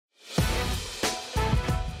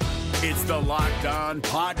It's the Locked On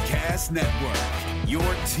Podcast Network, your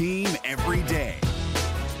team every day.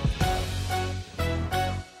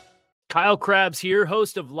 Kyle Krabs here,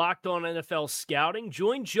 host of Locked On NFL Scouting.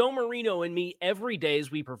 Join Joe Marino and me every day as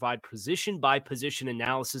we provide position-by-position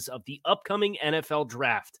analysis of the upcoming NFL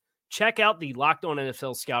Draft. Check out the Locked On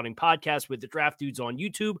NFL Scouting podcast with the Draft Dudes on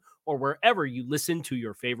YouTube or wherever you listen to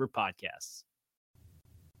your favorite podcasts.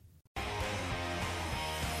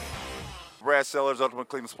 Brad Sellers, Ultimate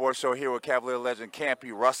Cleveland Sports Show, here with Cavalier legend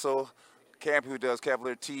Campy Russell. Campy, who does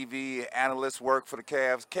Cavalier TV, analyst work for the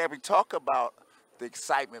Cavs. Campy, talk about the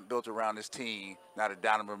excitement built around this team now that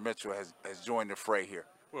Donovan Mitchell has joined the fray here.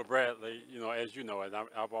 Well, Bradley, as you know, and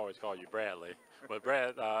I've always called you Bradley, but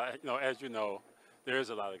Brad, as you know, there is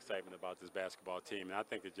a lot of excitement about this basketball team, and I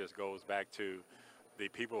think it just goes back to the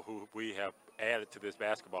people who we have added to this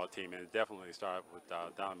basketball team, and it definitely started with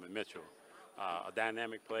Donovan Mitchell. A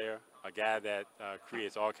dynamic player, a guy that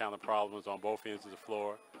creates all kinds of problems on both ends of the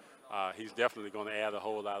floor. He's definitely going to add a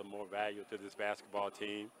whole lot more value to this basketball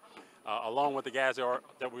team, along with the guys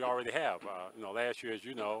that we already have. Last year, as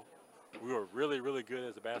you know, we were really, really good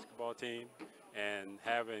as a basketball team, and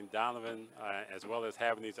having Donovan as well as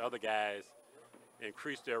having these other guys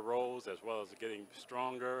increase their roles as well as getting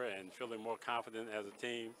stronger and feeling more confident as a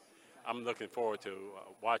team, I'm looking forward to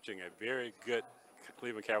watching a very good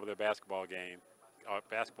Cleveland Cavalier basketball team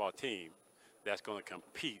that's going to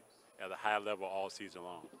compete at a high level all season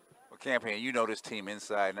long. Well, Campaign, you know this team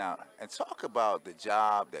inside and out. And talk about the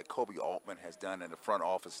job that Kobe Altman has done and the front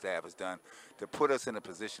office staff has done to put us in a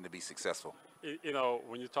position to be successful.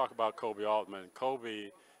 When you talk about Kobe Altman,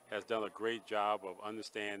 Kobe has done a great job of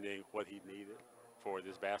understanding what he needed for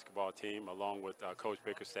this basketball team, along with Coach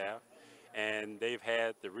Baker's staff. And they've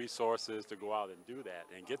had the resources to go out and do that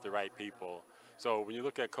and get the right people. So when you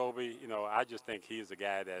look at Kobe, I just think he is a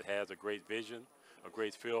guy that has a great vision, a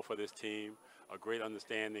great feel for this team, a great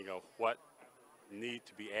understanding of what need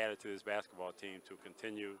to be added to this basketball team to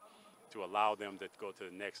continue to allow them to go to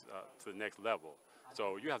the next level.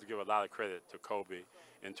 So you have to give a lot of credit to Kobe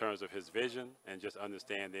in terms of his vision and just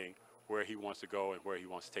understanding where he wants to go and where he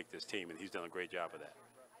wants to take this team, and he's done a great job of that.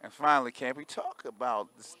 And finally, Campy, talk about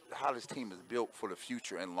how this team is built for the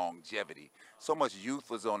future and longevity. So much youth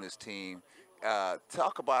was on this team.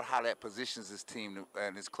 Talk about how that positions this team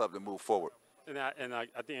and this club to move forward. And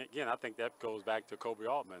I think that goes back to Kobe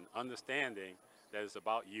Altman, understanding that it's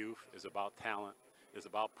about youth, it's about talent, it's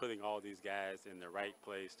about putting all these guys in the right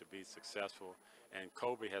place to be successful. And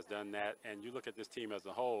Kobe has done that. And you look at this team as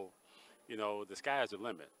a whole, the sky is the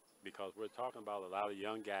limit, because we're talking about a lot of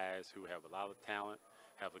young guys who have a lot of talent,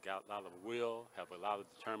 have a lot of will, have a lot of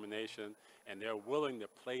determination, and they're willing to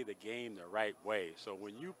play the game the right way. So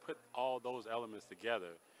when you put all those elements together,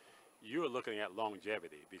 you're looking at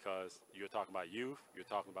longevity, because you're talking about youth, you're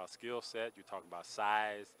talking about skill set, you're talking about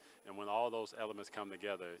size, and when all those elements come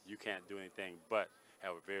together, you can't do anything but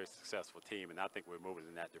have a very successful team, and I think we're moving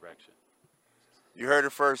in that direction. You heard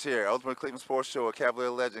it first here. Ultimate Cleveland Sports Show with Cavalier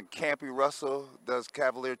legend Campy Russell does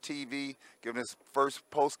Cavalier TV, giving his first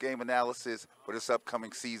post-game analysis for this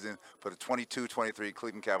upcoming season for the 22-23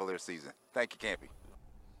 Cleveland Cavalier season. Thank you, Campy.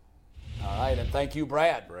 All right, and thank you,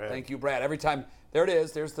 Brad. Thank you, Brad. Every time, there it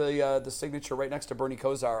is. There's the signature right next to Bernie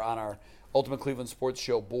Kosar on our Ultimate Cleveland Sports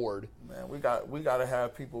Show board. Man, we got to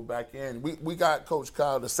have people back in. We got Coach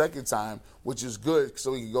Kyle the second time, which is good,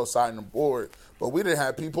 so he can go sign the board. But we didn't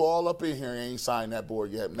have people all up in here and ain't signed that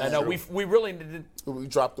board yet, man. I know, we really didn't. We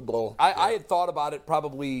dropped the ball. I had thought about it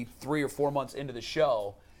probably 3 or 4 months into the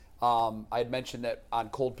show. I had mentioned that on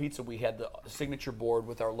Cold Pizza we had the signature board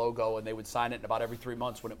with our logo, and they would sign it, and about every 3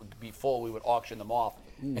 months when it would be full, we would auction them off,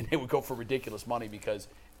 and they would go for ridiculous money because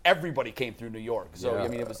everybody came through New York. So, I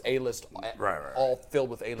mean, it was A-list, all filled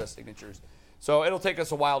with A-list signatures. So it'll take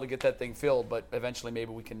us a while to get that thing filled, but eventually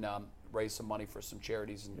maybe we can raise some money for some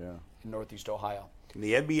charities in Northeast Ohio. And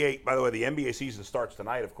the NBA, by the way, the NBA season starts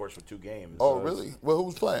tonight, of course, with 2 games. Oh, really? Well,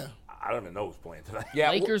 who's playing? I don't even know who's playing tonight. Yeah,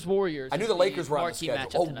 Lakers-Warriors. I knew the Lakers were on the schedule.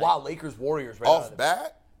 Oh, wow, Lakers-Warriors. Right Off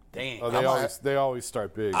bat? Dang. Oh, they always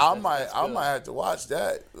start big. I might have to watch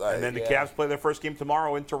that. And then the Cavs play their first game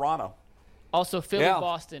tomorrow in Toronto. Also,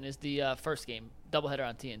 Philly-Boston is the first game, doubleheader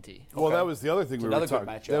on TNT. Well, that was the other thing we were talking.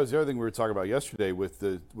 That was the other thing we were talking about yesterday with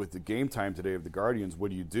the game time today of the Guardians. What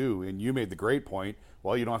do you do? And you made the great point.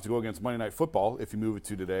 Well, you don't have to go against Monday Night Football if you move it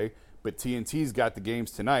to today. But TNT's got the games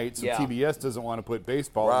tonight, so TBS doesn't want to put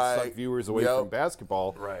baseball and suck viewers away from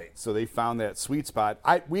basketball. Right. So they found that sweet spot.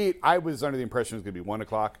 I was under the impression it was going to be 1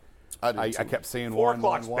 o'clock. I kept saying 4 one,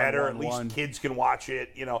 o'clock's one, better. one, At least one. kids can watch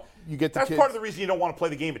it. You get the that's kids. part of the reason you don't want to play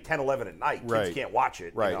the game at 10, 11 at night. Right. Kids can't watch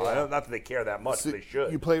it. Right. Not that they care that much, So but they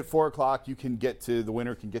should. You play at 4 o'clock. You can get to the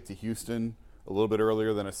winner can get to Houston a little bit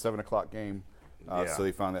earlier than a 7 o'clock game. So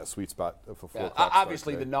they found that sweet spot for 4 o'clock.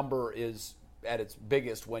 Obviously, the number is at its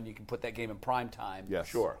biggest when you can put that game in prime time. Yes.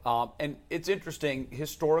 Sure. And it's interesting.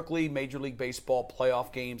 Historically, Major League Baseball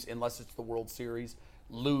playoff games, unless it's the World Series,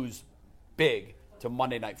 lose big to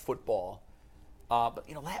Monday Night Football. But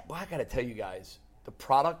I got to tell you guys, the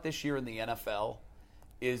product this year in the NFL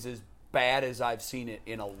is as bad as I've seen it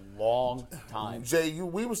in a long time. Jay,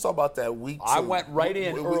 we was talking about that week 2. I went right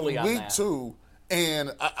in early on week that. 2,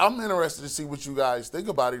 and I'm interested to see what you guys think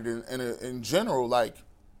about it in general. Like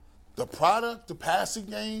the product, the passing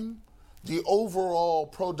game, the overall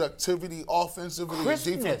productivity, offensively, and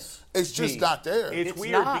defense, it's just not there. It's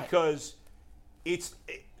weird because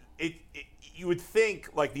you would think,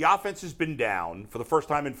 like, the offense has been down for the first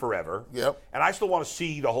time in forever. Yep. And I still want to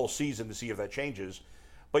see the whole season to see if that changes.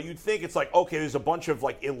 But you'd think it's like, okay, there's a bunch of,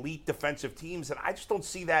 like, elite defensive teams, and I just don't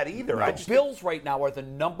see that either. No. The Bills right now are the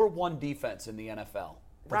number 1 defense in the NFL.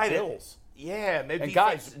 The Bills. Yeah. And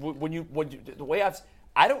guys, when you the way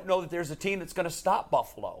I don't know that there's a team that's going to stop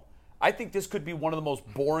Buffalo. I think this could be one of the most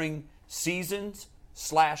boring seasons /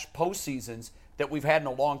 postseasons that we've had in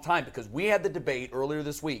a long time, because we had the debate earlier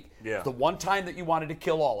this week. Yeah. The one time that you wanted to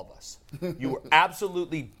kill all of us. You were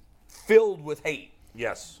absolutely filled with hate.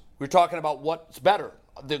 Yes. We're talking about what's better,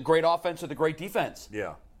 the great offense or the great defense.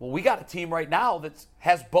 Yeah. Well, we got a team right now that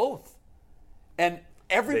has both. And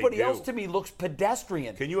everybody else to me looks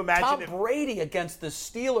pedestrian. Can you imagine Tom Brady against the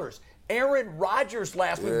Steelers, Aaron Rodgers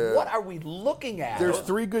last week. What are we looking at? There's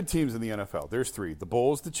 3 good teams in the NFL. There's 3: the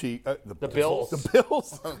Bulls, the Chiefs, the Bills,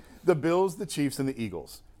 the Bills, the Chiefs, and the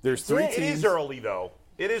Eagles. There's 3 teams. It is early though.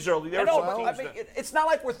 It is early. I know, but it's not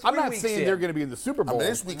like we're 3 I'm not weeks saying in. they're going to be in the Super Bowl.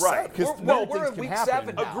 it's week right. 7. We're in week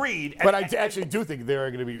 7 now. Agreed. But I actually do think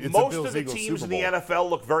they're going to be. It's most a Bills, of the Eagles, teams Super in the Bowl. NFL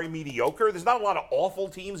look very mediocre. There's not a lot of awful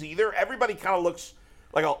teams either. Everybody kind of looks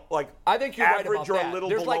like I think you're right average about or that. a little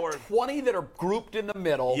There's below. like 20 that are grouped in the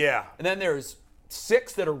middle. Yeah. And then there's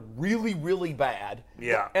 6 that are really, really bad.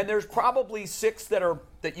 Yeah. And there's probably 6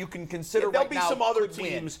 that you can consider there'll right be now some other could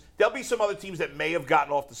win. teams. There'll be some other teams that may have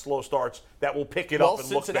gotten off the slow starts that will pick it up and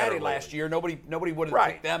look Cincinnati better last lately. year, nobody would have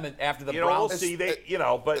picked them after the Browns. We'll see.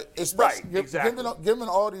 But exactly. Given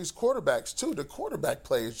all these quarterbacks too, the quarterback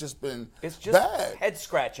play has just been bad. Head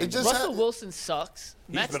scratching. Russell Wilson sucks.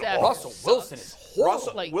 Matt been Stafford Russell Wilson is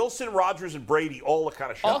horrible. Wilson, Rodgers, and Brady all look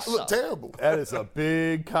kind of shot. Look terrible. That is a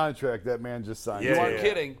big contract that man just signed. You aren't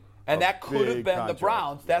kidding. And that could have big been the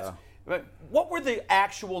contract. Browns. What were the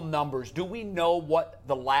actual numbers? Do we know what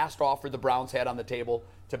the last offer the Browns had on the table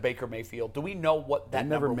to Baker Mayfield? Do we know what that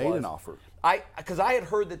number was? They never made an offer. Because I had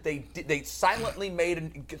heard that they silently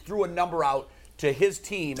threw a number out to his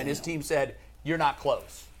team, and his team said, "You're not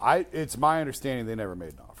close." It's my understanding they never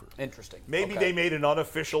made an offer. Interesting. Maybe they made an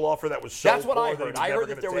unofficial offer that was so That's what I poor heard. that I heard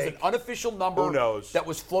that there was an unofficial number that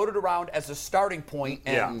was floated around as a starting point,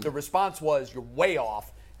 and the response was, "You're way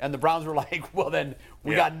off." And the Browns were like, well, then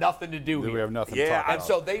we got nothing to do here. We have nothing to talk about. And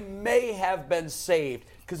so they may have been saved.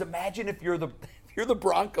 Because imagine if you're the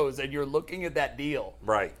Broncos and you're looking at that deal.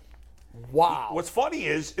 Right. Wow. What's funny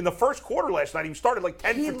is, in the first quarter last night, he started like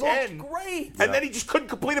 10 for 10. He looked great. And then he just couldn't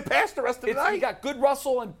complete a pass the rest of the night. You got good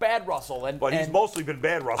Russell and bad Russell. But he's mostly been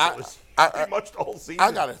bad Russell. Pretty much the whole season.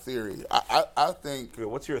 I got a theory. I think.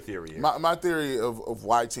 What's your theory here? My theory of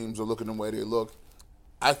why teams are looking the way they look,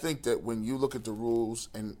 I think that when you look at the rules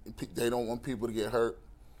and they don't want people to get hurt,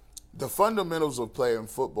 the fundamentals of playing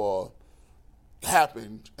football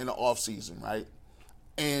happened in the offseason, right?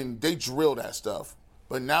 And they drill that stuff.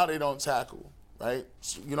 But now they don't tackle, right?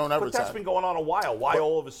 So you don't ever tackle. But that's been going on a while. Why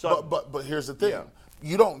all of a sudden? But here's the thing. Yeah.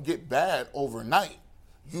 You don't get bad overnight.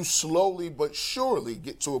 You slowly but surely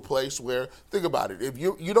get to a place where, think about it, if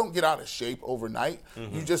you don't get out of shape overnight,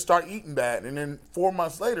 you just start eating bad, and then 4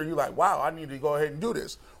 months later, you're like, wow, I need to go ahead and do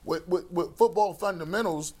this. With football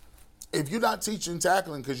fundamentals, if you're not teaching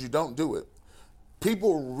tackling because you don't do it,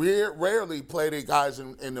 people rarely play their guys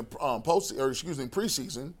in the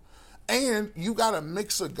preseason, and you got a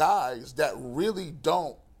mix of guys that really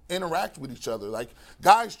don't interact with each other. Like,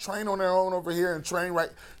 guys train on their own over here and train right.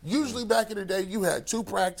 Usually back in the day, you had 2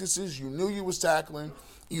 practices. You knew you was tackling.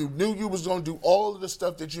 You knew you was going to do all of the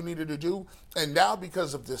stuff that you needed to do. And now,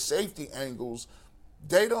 because of the safety angles,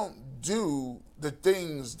 they don't do the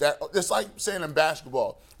things that – it's like saying in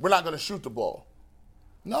basketball, we're not going to shoot the ball.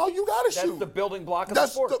 No, you got to shoot. That's the building block of the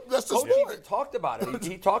sport. That's the Coach sport. even talked about it.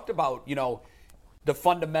 He talked about, the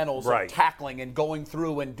fundamentals of tackling and going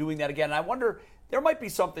through and doing that again. And I wonder – there might be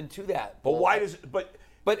something to that. But why does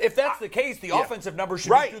But if that's the case, the offensive numbers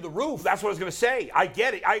should be through the roof. That's what I was going to say. I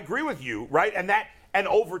get it. I agree with you, right? And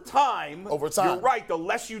over time, you're right. The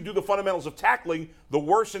less you do the fundamentals of tackling, the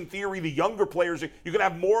worse, in theory, the younger players. You're going to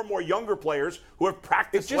have more and more younger players who have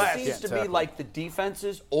practiced less. It just seems to be like the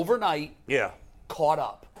defenses overnight caught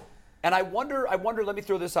up. And I wonder. Let me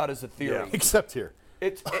throw this out as a theory. Yeah. Except here.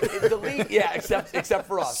 It's the league. Yeah, except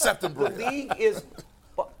for us. The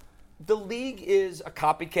league is a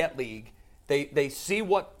copycat league. They see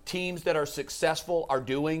what teams that are successful are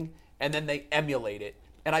doing, and then they emulate it.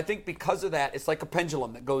 And I think because of that, it's like a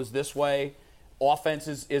pendulum that goes this way. Offense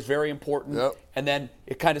is very important. Yep. And then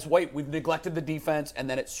it kind of, we've neglected the defense, and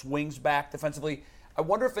then it swings back defensively. I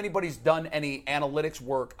wonder if anybody's done any analytics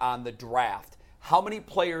work on the draft. How many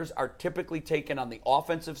players are typically taken on the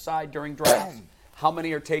offensive side during drafts? How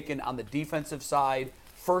many are taken on the defensive side?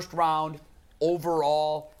 First round,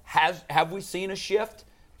 overall, have we seen a shift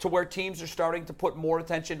to where teams are starting to put more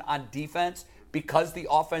attention on defense because the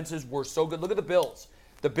offenses were so good? Look at the Bills.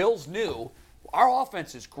 The Bills knew our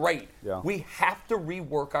offense is great. Yeah. We have to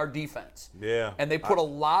rework our defense. Yeah. And they put a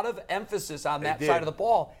lot of emphasis on that side of the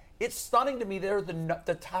ball. It's stunning to me they're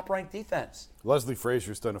the top-ranked defense. Leslie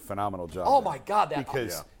Frazier's done a phenomenal job. Oh, my God.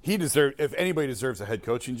 Because he deserves, if anybody deserves a head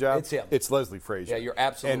coaching job, it's him. It's Leslie Frazier. Yeah, you're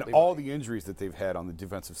absolutely And all the injuries that they've had on the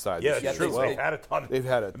defensive side. Yeah, it's true. They've had a ton.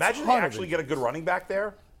 Imagine they actually get a good running back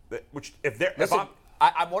there.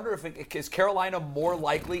 I wonder if is Carolina more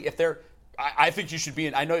likely if they're. I think you should be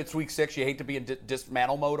in. I know it's week 6. You hate to be in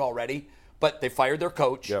dismantle mode already, but they fired their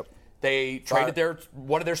coach. Yep. They traded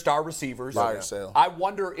one of their star receivers. Fire sale. I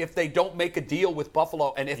wonder if they don't make a deal with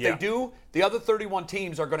Buffalo, and if they do, the other 31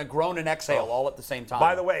 teams are going to groan and exhale all at the same time.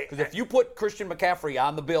 By the way, because if you put Christian McCaffrey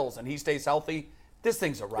on the Bills and he stays healthy, this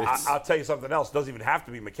thing's a wrap. I'll tell you something else. It doesn't even have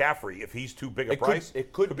to be McCaffrey. If he's too big a price,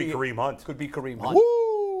 it could be Kareem Hunt. Could be Kareem Hunt.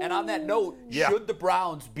 Woo! And on that note, should the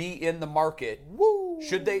Browns be in the market? Woo!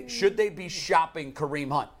 Should they be shopping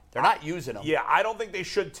Kareem Hunt? They're not using him. Yeah, I don't think they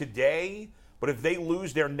should today. But if they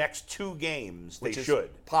lose their next 2 games, they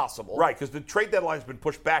should. Possible. Right, because the trade deadline's been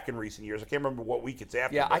pushed back in recent years. I can't remember what week it's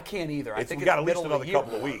after. Yeah, I can't either. I think we've got at least another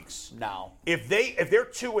couple of weeks. No. If they're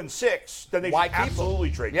 2 6, then they should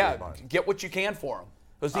absolutely trade Kareem Hunt. Get what you can for him.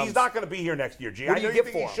 Because he's not going to be here next year, G. What do you get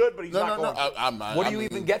for he him? should, but he's not going to. What do you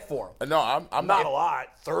even get for him? No, I'm not a lot.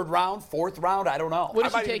 3rd round, 4th round, I don't know. What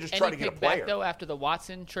did you take any pick back, though, after the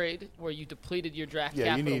Watson trade where you depleted your draft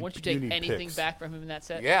capital? Wouldn't you take anything back from him in that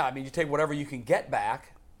set? Yeah, I mean, you take whatever you can get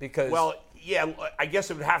back. Because I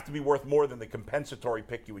guess it would have to be worth more than the compensatory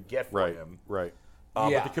pick you would get from him. Right.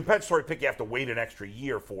 But the compensatory pick you have to wait an extra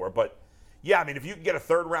year for. But, I mean, if you can get a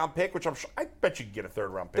 3rd-round pick, which I bet you can get a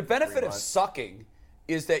 3rd-round pick. The benefit of sucking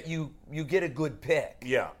is that you get a good pick.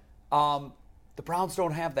 Yeah. The Browns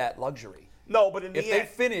don't have that luxury. No, but if they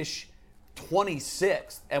finish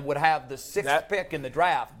 26th and would have the 6th pick in the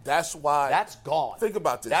draft, that's gone. Think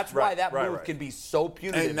about this. That's why that move can be so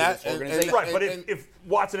punitive to this organization. But if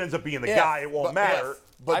Watson ends up being the guy, it won't matter.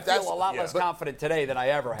 But I feel a lot less confident today than I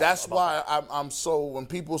ever have. That's why I'm so, when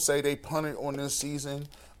people say they punted on this season,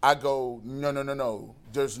 I go, no.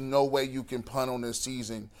 There's no way you can punt on this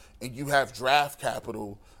season and you have draft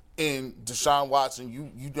capital in Deshaun Watson.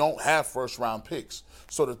 You don't have 1st-round picks.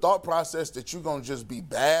 So the thought process that you're going to just be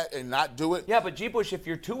bad and not do it. Yeah, but G-Bush, if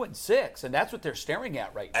you're 2-6, and that's what they're staring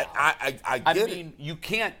at right now. I mean, you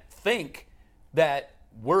can't think that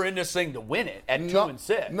we're in this thing to win it at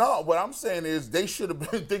 2-6. No, what I'm saying is they should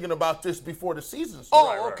have been thinking about this before the season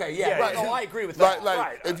started. Oh, okay, yeah. Right. No, I agree with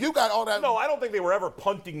that. If you got all that. No, I don't think they were ever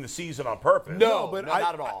punting the season on purpose. No,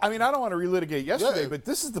 not at all. I mean, I don't want to relitigate yesterday, but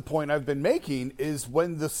this is the point I've been making is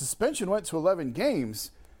when the suspension went to 11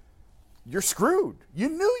 games, you're screwed. You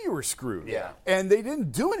knew you were screwed. Yeah. And they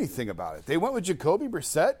didn't do anything about it. They went with Jacoby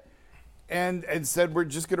Brissett and said we're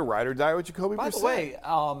just going to ride or die with Jacoby Brissett. By the way,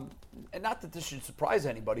 and not that this should surprise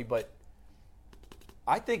anybody, but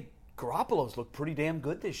I think Garoppolo's looked pretty damn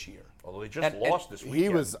good this year. Although they just lost this weekend. He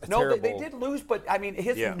was terrible. No, they did lose, but I mean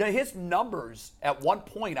his numbers at one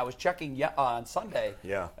point. I was checking on Sunday.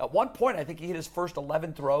 Yeah. At one point, I think he hit his first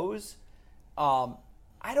 11 throws.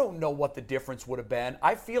 I don't know what the difference would have been.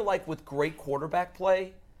 I feel like with great quarterback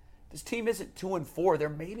play, this team isn't 2-4. They're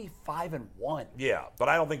maybe 5-1. Yeah, but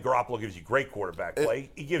I don't think Garoppolo gives you great quarterback play.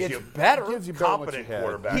 He gives you better. He gives you competent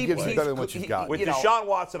quarterback play. He gives you better than what you've got. With Deshaun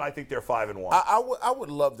Watson, I think they're 5-1. I would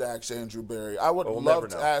love to ask Andrew Berry. I would love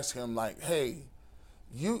to ask him, like, hey,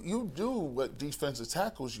 you do what defensive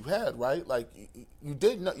tackles you had, right? Like, you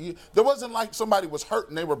did. There wasn't like somebody was hurt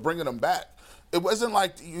and they were bringing them back. It wasn't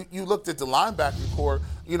like you looked at the linebacking core.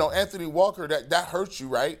 Anthony Walker, that hurts you,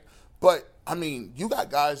 right? But I mean, you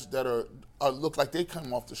got guys that look like they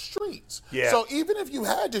come off the streets. Yeah. So even if you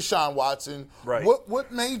had Deshaun Watson, right.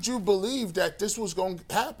 what made you believe that this was going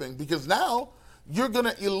to happen? Because now you're going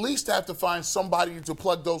to at least have to find somebody to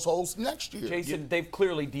plug those holes next year. Jason, they've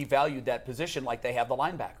clearly devalued that position like they have the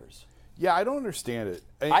linebackers. Yeah, I don't understand it.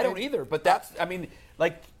 I don't either, but that's, I mean,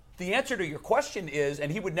 like, the answer to your question is,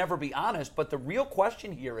 and he would never be honest, but the real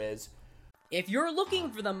question here is, if you're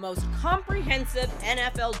looking for the most comprehensive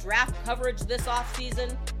NFL draft coverage this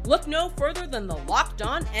offseason, look no further than the Locked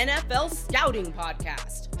On NFL Scouting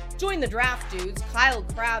Podcast. Join the draft dudes, Kyle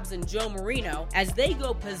Krabs and Joe Marino, as they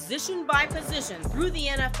go position by position through the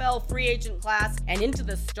NFL free agent class and into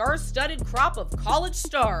the star-studded crop of college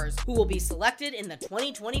stars who will be selected in the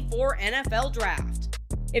 2024 NFL Draft.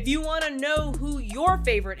 If you want to know who your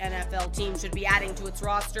favorite NFL team should be adding to its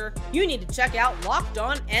roster, you need to check out Locked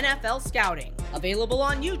On NFL Scouting, available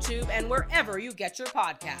on YouTube and wherever you get your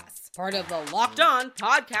podcasts. Part of the Locked On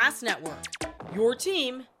Podcast Network, your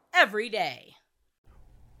team every day.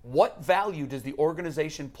 What value does the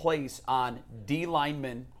organization place on D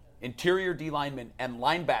linemen, interior D linemen, and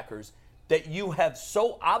linebackers that you have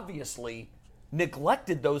so obviously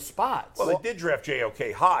neglected those spots? Well, they did draft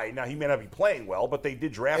J.O.K. high. Now, he may not be playing well, but they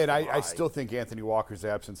did draft him high. And I still think Anthony Walker's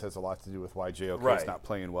absence has a lot to do with why J.O.K. is not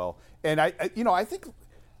playing well. And I think,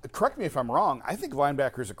 correct me if I'm wrong, I think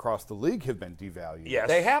linebackers across the league have been devalued. Yes.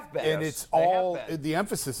 They have been. And it's all, the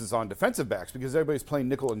emphasis is on defensive backs because everybody's playing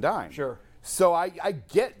nickel and dime. Sure. So I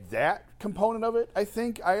get that component of it. I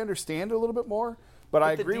think I understand it a little bit more. But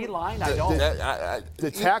I agree. The D-line, I don't. The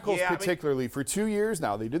tackles, particularly, for 2 years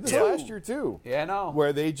now. They did this last year, too. Yeah, I know.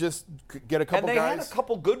 Where they just get a couple guys. And they had a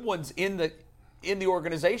couple good ones in the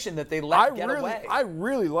organization that they let get away. I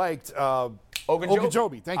really liked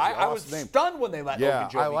Ogunjobi. Thank you. I was stunned when they let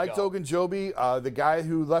Ogunjobi go. I liked Ogunjobi. The guy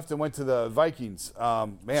who left and went to the Vikings.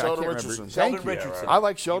 Sheldon Richardson. Sheldon Richardson. I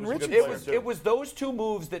like Sheldon Richardson. It was those two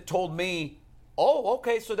moves that told me, oh,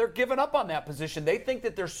 okay, so they're giving up on that position. They think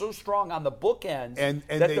that they're so strong on the bookends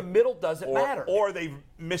that the middle doesn't matter. Or they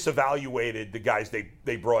misevaluated the guys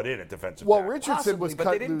they brought in at defensive tackle. Richardson was cut loose.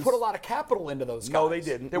 But they didn't put a lot of capital into those guys. No, they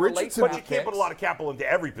didn't. They were late but you can't put a lot of capital into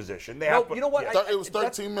every position. You know what? It was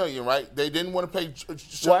 $13 million, right? They didn't want to pay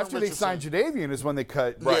Sheldon after Richardson. They signed Jadeveon is when they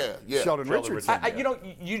cut Sheldon Richardson.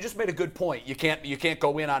 You just made a good point. You can't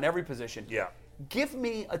go in on every position. Yeah. Give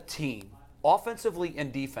me a team, offensively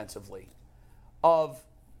and defensively, of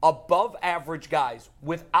above average guys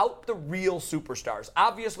without the real superstars.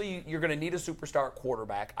 Obviously, you're going to need a superstar at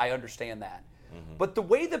quarterback. I understand that. Mm-hmm. But the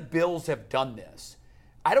way the Bills have done this,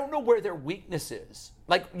 I don't know where their weakness is.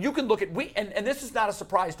 Like, you can look at, and this is not a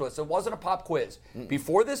surprise to us. It wasn't a pop quiz. Mm-mm.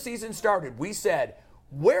 Before this season started, we said,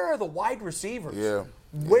 where are the wide receivers? Yeah.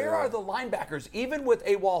 Where are the linebackers? Even with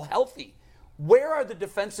AWOL healthy, where are the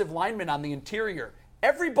defensive linemen on the interior?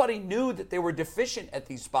 Everybody knew that they were deficient at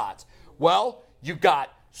these spots. Well, you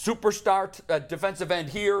got superstar defensive end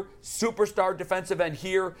here, superstar defensive end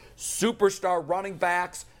here, superstar running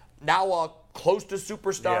backs, now a close to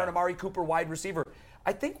superstar and Amari Cooper wide receiver.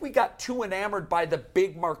 I think we got too enamored by the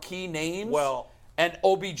big marquee names. Well, and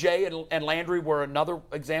OBJ and Landry were another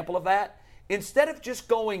example of that. Instead of just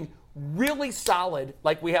going really solid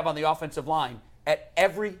like we have on the offensive line at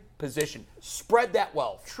every position, spread that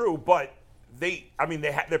wealth. True, but they're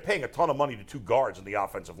paying a ton of money to two guards in the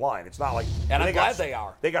offensive line. It's not like, and I'm glad they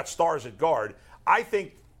are. They got stars at guard. I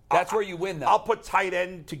think that's where you win, though. I'll put tight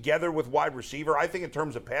end together with wide receiver. I think in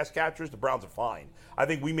terms of pass catchers, the Browns are fine. I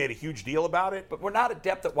think we made a huge deal about it. But we're not at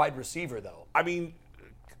depth at wide receiver, though. I mean,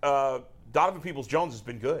 Donovan Peoples-Jones has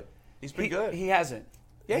been good. He's been good. He hasn't.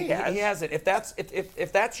 Yeah, he has. He hasn't.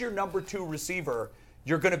 If that's your number two receiver,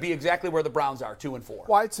 you're going to be exactly where the Browns are, 2 and 4.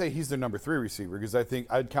 Well, I'd say he's their number 3 receiver because I think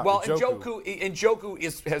I'd count. Well,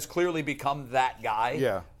 Njoku has clearly become that guy.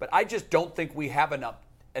 Yeah. But I just don't think we have enough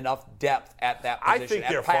depth at that position. I think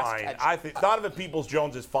they're fine. I think Donovan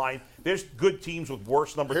Peoples-Jones is fine. There's good teams with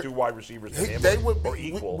worse number 2 wide receivers than him. They would or be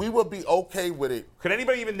equal. We would be okay with it. Could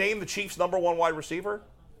anybody even name the Chiefs' number 1 wide receiver?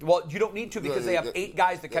 Well, you don't need to because they have 8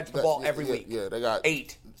 guys that catch the ball every week. Yeah, they got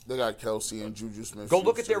 8. They got Kelsey and Juju Smith. Go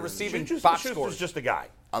look at their receiving box scores. Just a guy.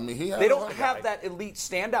 I mean, they don't have that elite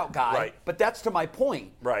standout guy. Right. But that's to my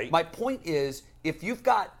point. Right. My point is, if you've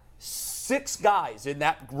got 6 guys in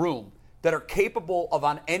that room that are capable of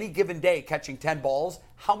on any given day catching 10 balls,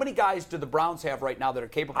 how many guys do the Browns have right now that are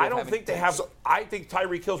capable of having 10? I don't think they have. I think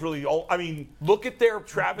Tyreek Hill's really old. I mean, look at their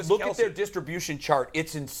Kelsey. At their distribution chart.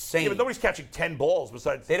 It's insane. Yeah, but nobody's catching 10 balls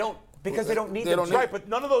besides. They don't. Because they don't need them. Right, but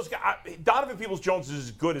none of those guys. Donovan Peoples-Jones is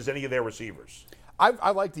as good as any of their receivers.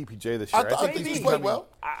 I like DPJ this year. I think he's played well.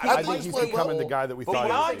 I think he's becoming the guy that we thought.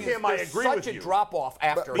 Beyond him, I agree with you. Such a drop off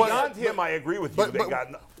after. Beyond him, I agree with you.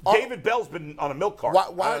 David Bell's been on a milk cart.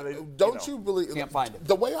 Why don't you believe? Can't find it.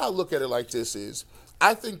 The way I look at it like this is,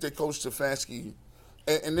 I think that Coach Stefanski,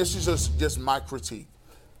 and this is just my critique.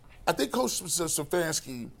 I think Coach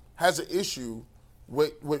Stefanski has an issue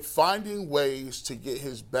with finding ways to get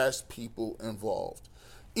his best people involved.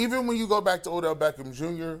 Even when you go back to Odell Beckham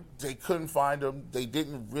Jr., they couldn't find him. They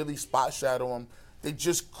didn't really spot shadow him. They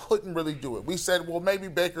just couldn't really do it. We said, well, maybe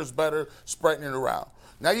Baker's better spreading it around.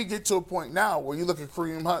 Now you get to a point now where you look at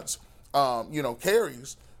Kareem Hunt's,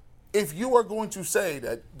 carries. If you are going to say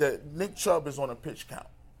that Nick Chubb is on a pitch count,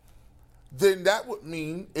 then that would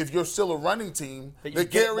mean if you're still a running team, the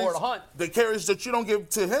carries that you don't give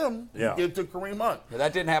to him, you give to Kareem Hunt. Yeah,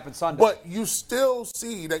 that didn't happen Sunday. But you still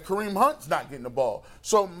see that Kareem Hunt's not getting the ball.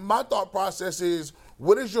 So my thought process is,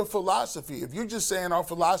 what is your philosophy? If you're just saying our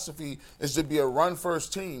philosophy is to be a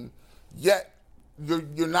run-first team, yet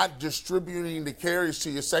you're not distributing the carries to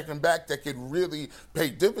your second back that could really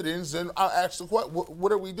pay dividends, then I'll ask the question,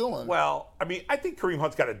 what are we doing? Well, I mean, I think Kareem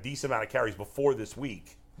Hunt's got a decent amount of carries before this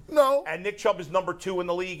week. No. And Nick Chubb is number 2 in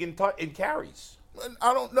the league in carries.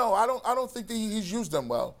 I don't know. I don't think that he's used them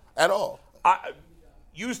well at all.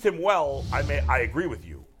 Used him well. I agree with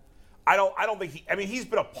you. I don't think he's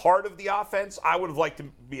been a part of the offense. I would have liked to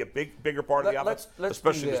be a bigger part of the offense,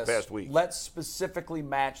 especially this past week. Let's specifically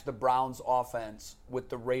match the Browns' offense with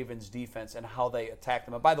the Ravens' defense and how they attack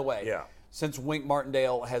them. And by the way, since Wink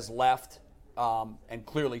Martindale has left and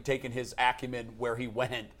clearly taken his acumen where he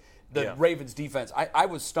went, the Ravens' defense, I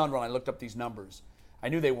was stunned when I looked up these numbers. I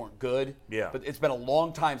knew they weren't good, but it's been a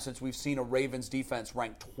long time since we've seen a Ravens defense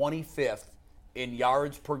ranked 25th in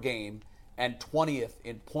yards per game and 20th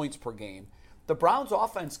in points per game. The Browns'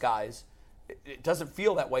 offense, guys, it doesn't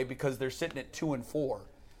feel that way because they're sitting at 2-4.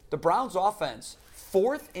 The Browns' offense,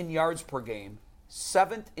 4th in yards per game,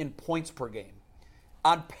 7th in points per game.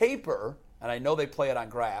 On paper, and I know they play it on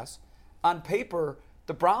grass, on paper,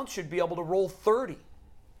 the Browns should be able to roll 30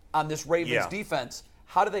 on this Ravens defense.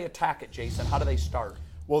 How do they attack it, Jason? How do they start?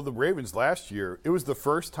 Well, the Ravens last year, it was the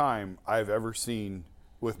first time I've ever seen,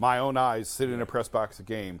 with my own eyes, sit in a press box a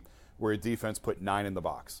game where a defense put 9 in the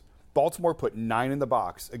box. Baltimore put 9 in the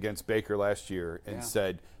box against Baker last year and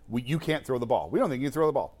said, you can't throw the ball. We don't think you can throw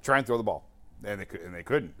the ball. Try and throw the ball. And they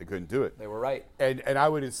couldn't. They couldn't do it. They were right. And I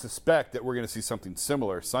would suspect that we're going to see something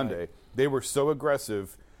similar Sunday. Right. They were so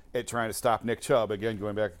aggressive at trying to stop Nick Chubb. Again,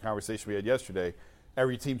 going back to the conversation we had yesterday,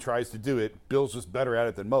 every team tries to do it. Bill's just better at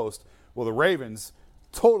it than most. Well, the Ravens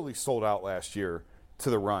totally sold out last year to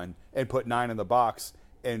the run and put 9 in the box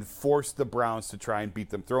and forced the Browns to try and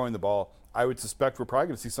beat them throwing the ball. I would suspect we're probably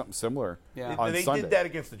going to see something similar on They Sunday. did that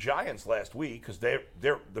against the Giants last week because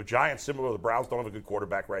the Giants, similar to the Browns, don't have a good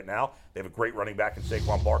quarterback right now. They have a great running back in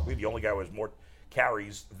Saquon Barkley, the only guy who has more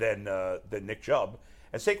carries than Nick Chubb.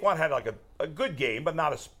 And Saquon had like a good game, but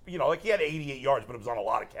not he had 88 yards, but it was on a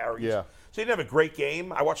lot of carries. Yeah. So he didn't have a great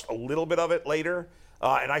game. I watched a little bit of it later,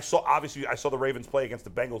 and I saw the Ravens play against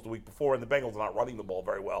the Bengals the week before, and the Bengals are not running the ball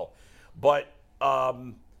very well. But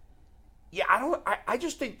I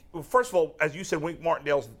just think, first of all, as you said, Wink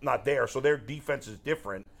Martindale's not there, so their defense is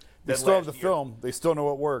different. They still have the film. They still know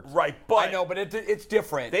what works. Right, but I know, but it's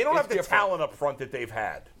different. They don't have the talent up front that they've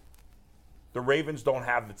had. The Ravens don't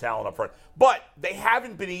have the talent up front. But they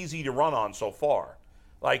haven't been easy to run on so far.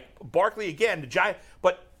 Like Barkley, again, the Giants,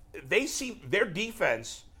 but they see their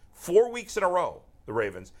defense 4 weeks in a row, the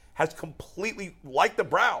Ravens, has completely, like the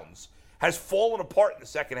Browns, has fallen apart in the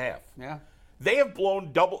second half. Yeah. They have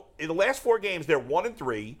blown in the last 4 games, they're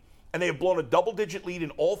 1-3, and they have blown a double-digit lead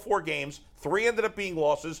in all 4 games. 3 ended up being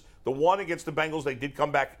losses. The one against the Bengals, they did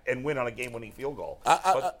come back and win on a game-winning field goal.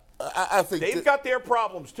 I think they've got their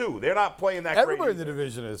problems, too. They're not playing that great. Everybody in the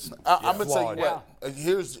division is I'm going to tell you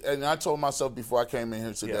what. And I told myself before I came in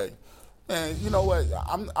here today, man, you know what?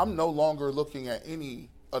 I'm no longer looking at any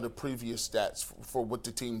of the previous stats for what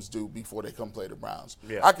the teams do before they come play the Browns.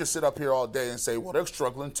 Yeah. I could sit up here all day and say, well, they're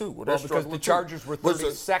struggling too. Because the Chargers were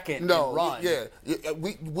 32nd in run.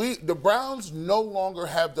 The Browns no longer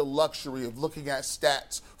have the luxury of looking at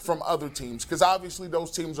stats from other teams because obviously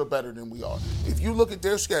those teams are better than we are. If you look at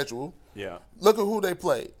their schedule, look at who they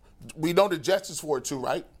played. We know the Jets is 4-2,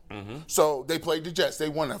 right? Mm-hmm. So they played the Jets. They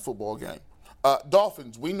won that football game.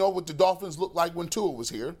 Dolphins, we know what the Dolphins looked like when Tua was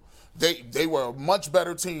here. They were a much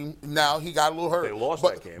better team. Now he got a little hurt. They lost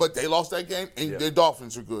that game. But they lost that game, and their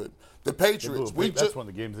Dolphins are good. The Patriots. That's one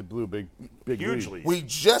of the games that blew big hugely. We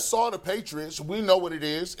just saw the Patriots. We know what it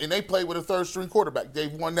is, and they played with a third-string quarterback. They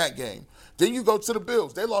won that game. Then you go to the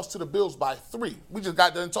Bills. They lost to the Bills by 3. We just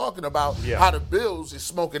got done talking about how the Bills is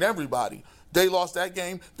smoking everybody. They lost that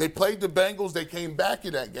game. They played the Bengals. They came back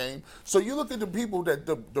in that game. So you look at the people that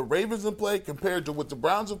the Ravens have played compared to what the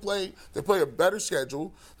Browns have played. They play a better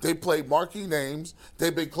schedule. They play marquee names.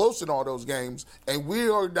 They've been close in all those games. And we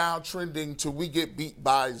are now trending till we get beat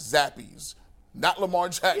by Zappies, not Lamar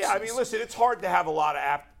Jackson. Yeah, I mean, listen, it's hard to have a lot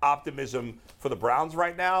of optimism for the Browns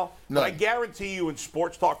right now. But I guarantee you in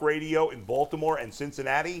sports talk radio in Baltimore and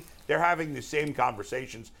Cincinnati, they're having the same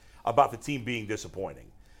conversations about the team being disappointing.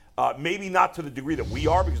 Maybe not to the degree that we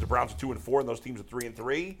are, because the Browns are 2-4 and those teams are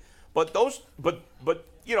 3-3. But those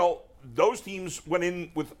teams went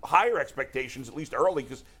in with higher expectations, at least early,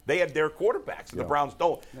 because they had their quarterbacks, and the Browns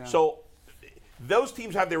don't. Yeah. So those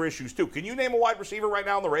teams have their issues too. Can you name a wide receiver right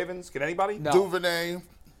now in the Ravens? Can anybody? No. Duvernay.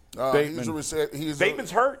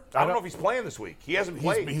 Bateman's hurt. I don't know if he's playing this week. He hasn't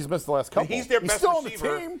played. He's missed the last couple. He's their best still receiver.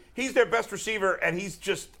 On the team. He's their best receiver, and he's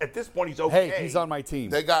just at this point he's okay. Hey, he's on my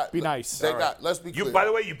team. Be nice. Let's be clear. By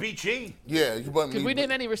the way, you beat G. Yeah. Could we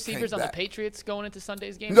name any receivers on the Patriots going into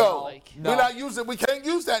Sunday's game? No. We're not using. We can't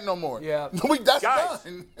use that no more. Yeah. That's Guys,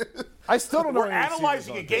 done. I still don't know. We're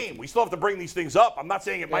analyzing a game. We still have to bring these things up. I'm not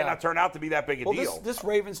saying it might not turn out to be that big a deal. This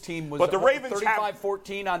Ravens team was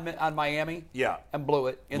 35-14 on Miami. Yeah. And blew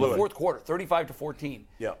it in the fourth quarter, 35-14.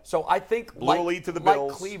 Yeah. So I think blew a lead to the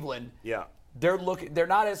Bills. Like Cleveland. Yeah. They're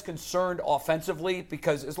not as concerned offensively,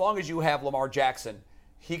 because as long as you have Lamar Jackson,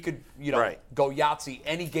 he could, go Yahtzee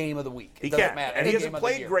any game of the week. It doesn't matter. And he hasn't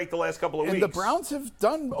played great the last couple of weeks. And the Browns have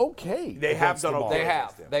done okay. They have done okay.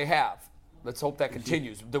 They have. Let's hope that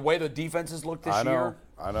continues. The way the defenses look this year.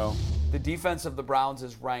 I know. The defense of the Browns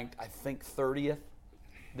is ranked, I think, 30th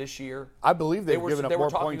this year. I believe they've given up more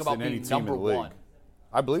points than any team in the league. One.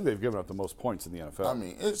 I believe they've given up the most points in the NFL. I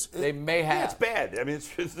mean, they may have. Yeah, it's bad. I mean,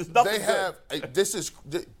 it's nothing. They have. This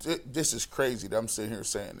is crazy that I'm sitting here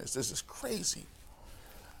saying this. This is crazy.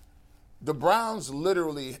 The Browns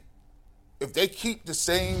literally, if they keep the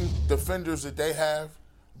same defenders that they have,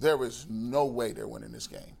 there is no way they're winning this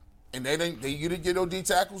game. And you didn't get no D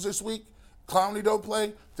tackles this week. Clowney don't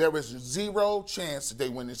play. There is zero chance that they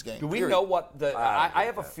win this game. Do we know what the? I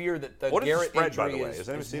have a fear that the Garrett injury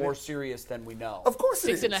is more serious than we know. Of course,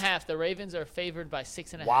 it is. 6.5. The Ravens are favored by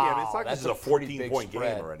 6.5. Wow, yeah, it's not like this is a 14-point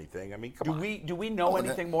game or anything. I mean, come on. Do we know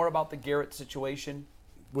anything more about the Garrett situation?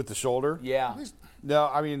 With the shoulder? Yeah. No,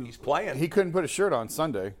 I mean, he's playing. He couldn't put a shirt on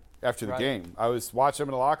Sunday after the game. I was watching him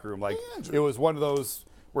in the locker room. It was one of those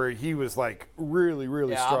where he was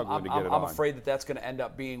really struggling to get it on. I'm afraid that's going to end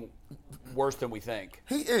up being worse than we think.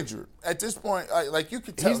 He injured. At this point, you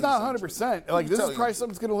could tell. He's not 100%. This is probably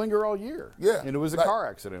something that's going to linger all year. Yeah. And it was a car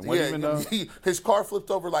accident. His car flipped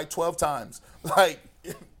over 12 times.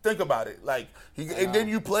 Think about it. And then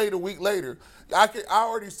you played a week later. I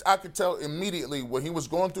could tell immediately when he was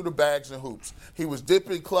going through the bags and hoops. He was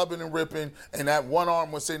dipping, clubbing, and ripping, and that one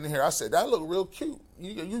arm was sitting here. I said, that looked real cute.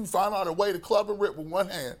 You find out a way to club and rip with one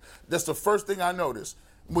hand. That's the first thing I noticed.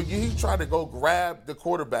 When he tried to go grab the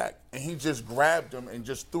quarterback and he just grabbed him and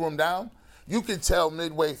just threw him down, you could tell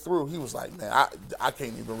midway through he was like, man, I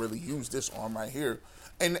can't even really use this arm right here.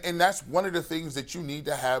 And that's one of the things that you need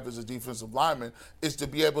to have as a defensive lineman is to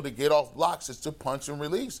be able to get off blocks, is to punch and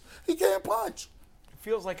release. He can't punch. It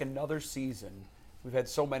feels like another season. We've had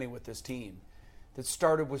so many with this team that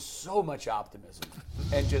started with so much optimism.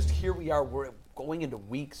 And just here we are, we're going into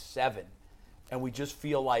week 7, and we just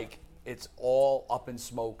feel like it's all up in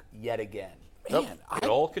smoke yet again. Man, it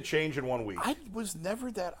all could change in 1 week. I was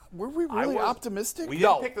never that. Were we really optimistic? We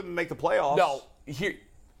didn't pick them to make the playoffs. No.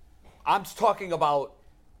 I'm talking about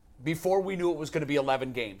before we knew it was going to be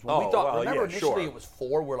 11 games. When we thought, remember initially it was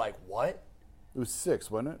 4. We're like, what? It was 6,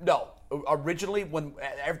 wasn't it? No. Originally, when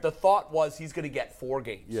the thought was he's going to get 4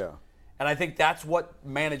 games. Yeah. And I think that's what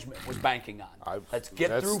management was banking on. Let's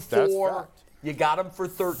get through 4. You got him for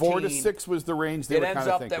 13. 4 to 6 was the range they were kind of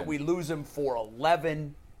thinking. It ends up that we lose him for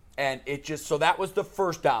 11, and it just so that was the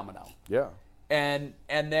first domino. Yeah. And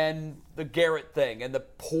then the Garrett thing, and the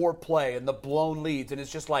poor play, and the blown leads, and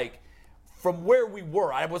it's just like from where we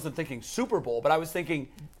were. I wasn't thinking Super Bowl, but I was thinking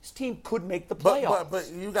this team could make the playoffs.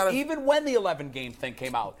 But you got even when the 11-game thing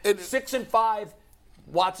came out, 6-5,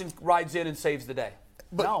 Watson rides in and saves the day.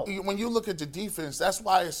 But when you look at the defense, that's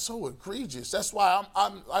why it's so egregious. That's why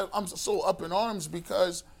I'm so up in arms,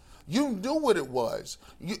 because you knew what it was.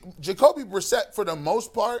 Jacoby Brissett, for the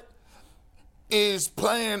most part, is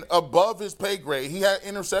playing above his pay grade. He had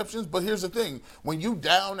interceptions, but here's the thing. When you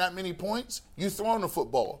down that many points, you throwing the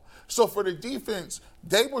football. So for the defense,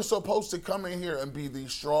 they were supposed to come in here and be the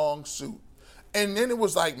strong suit. And then it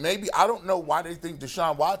was like, maybe, I don't know why they think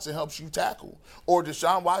Deshaun Watson helps you tackle. Or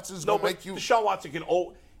Deshaun Watson's going to make you. Deshaun Watson can.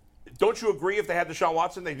 Don't you agree if they had Deshaun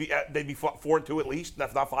Watson, they'd be 4-2 at least,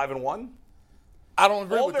 if not 5-1? I don't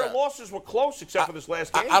agree with that. All their losses were close except for this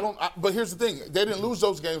last game. But here's the thing. They didn't lose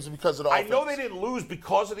those games because of the offense. I know they didn't lose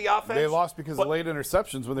because of the offense. They lost because of late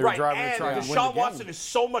interceptions when they were driving and trying to win the game. Deshaun Watson is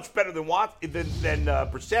so much better than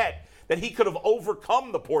Brissett that he could have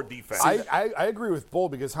overcome the poor defense. I agree with Bull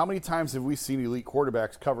because how many times have we seen elite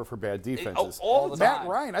quarterbacks cover for bad defenses? All the time. Matt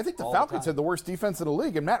Ryan, I think the Falcons had the worst defense in the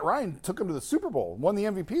league, and Matt Ryan took them to the Super Bowl, won the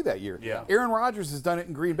MVP that year. Yeah. Aaron Rodgers has done it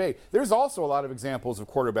in Green Bay. There's also a lot of examples of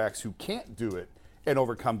quarterbacks who can't do it and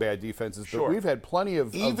overcome bad defenses. But we've had plenty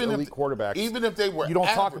of elite quarterbacks. Even if they were you don't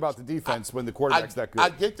average, talk about the defense when the quarterback's that good. I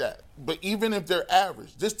get that. But even if they're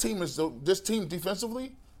average, this team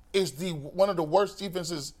defensively is one of the worst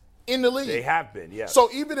defenses in the league. They have been, yes. So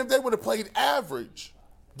even if they would have played average,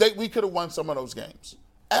 we could have won some of those games.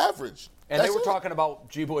 Average. And they were talking about,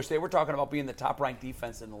 G. Bush, they were talking about being the top-ranked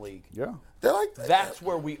defense in the league. Yeah. They're like That's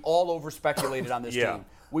where we all over-speculated on this team.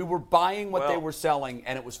 We were buying what they were selling,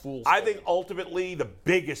 and it was fool's I think ultimately the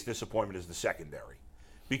biggest disappointment is the secondary.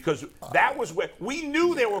 Because that was where we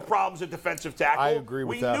knew there were problems at defensive tackle. I agree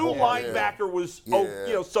with that. We knew linebacker was,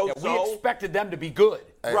 so-so. We expected them to be good.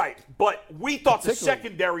 Right, but we thought the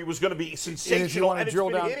secondary was going to be sensational, and it's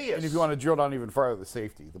been hideous. And if you want to drill down even farther, the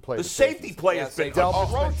safety, the safety play has been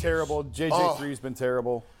Delpit's been terrible. JJ3's been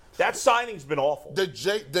terrible. That signing's been awful. The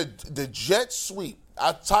jet sweep.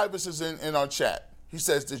 Tybus is in our chat. He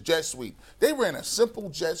says the jet sweep. They ran a simple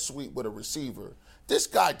jet sweep with a receiver. This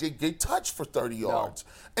guy did get touched for 30 yards.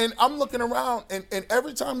 And I'm looking around, and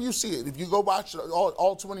every time you see it, if you go watch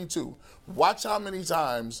all 22, watch how many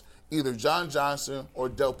times either John Johnson or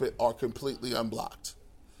Delpit are completely unblocked.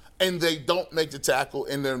 And they don't make the tackle,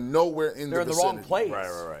 and they're nowhere in the vicinity. They're in the wrong place.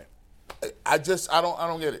 Right. I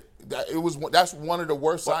don't get it. That's one of the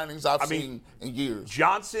worst signings I've seen in years.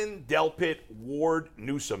 Johnson, Delpit, Ward,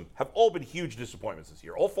 Newsome have all been huge disappointments this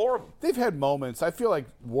year. All four of them. They've had moments. I feel like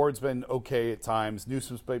Ward's been okay at times.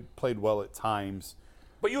 Newsome's played well at times.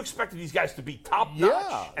 But you expected these guys to be top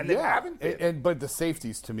notch, and they haven't been. But the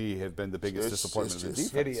safeties to me have been the biggest disappointment of the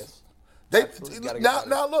defense. Hideous.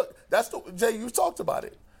 Now look, Jay, you talked about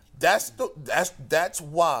it. That's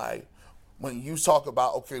why. When you talk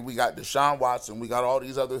about, okay, we got Deshaun Watson, we got all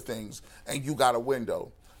these other things, and you got a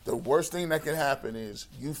window, the worst thing that can happen is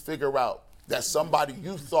you figure out that somebody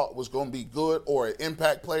you thought was going to be good or an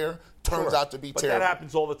impact player turns out to be terrible. But that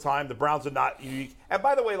happens all the time. The Browns are not unique. And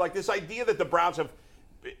by the way, like this idea that the Browns have,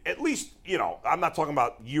 at least, I'm not talking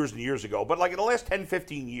about years and years ago, but like in the last 10,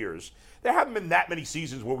 15 years, there haven't been that many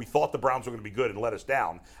seasons where we thought the Browns were going to be good and let us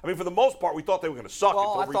down. I mean, for the most part, we thought they were going to suck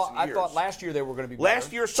until recent years. I thought last year they were going to be better.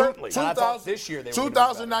 Last year, certainly. I thought this year they were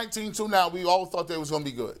 2019 to now, we all thought they was going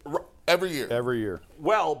to be good. Every year.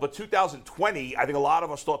 Well, but 2020, I think a lot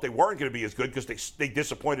of us thought they weren't going to be as good because they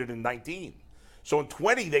disappointed in 19. So in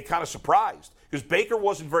 20, they kind of surprised because Baker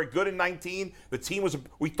wasn't very good in 19. The team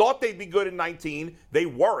we thought they'd be good in 19. They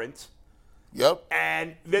weren't. Yep.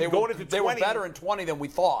 And then going into 20. They were better in 20 than we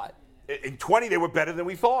thought. In 20, they were better than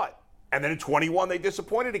we thought. And then in 21, they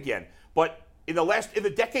disappointed again. But in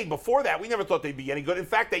the decade before that, we never thought they'd be any good. In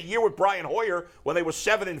fact, that year with Brian Hoyer, when they were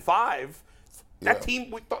 7-5, that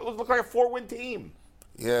team looked like a 4-win team.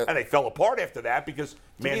 Yeah. And they fell apart after that because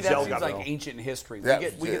Manziel that seems got like ancient history. Yeah.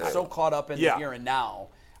 We get so caught up in the here and now.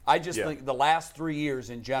 I just think the last 3 years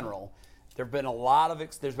in general, there's been a lot of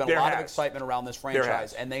excitement around this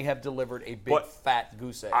franchise, and they have delivered a big fat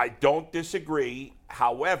goose egg. I don't disagree.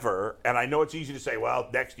 However, and I know it's easy to say, well,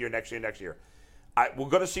 next year. We're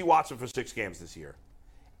going to see Watson for 6 games this year.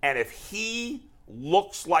 And if he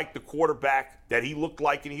looks like the quarterback that he looked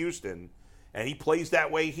like in Houston, and he plays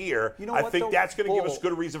that way here, I think that's going to give us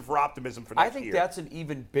good reason for optimism for next year. I think that's an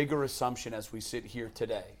even bigger assumption as we sit here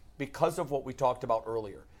today because of what we talked about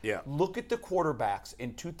earlier. Yeah. Look at the quarterbacks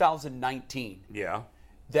in 2019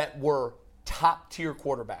 that were top-tier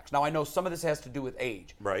quarterbacks. Now, I know some of this has to do with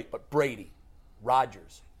age. Right. But Brady,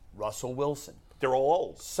 Rodgers, Russell Wilson. They're all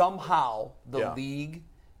old. Somehow the league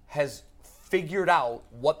has figured out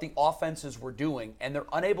what the offenses were doing, and they're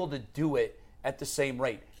unable to do it at the same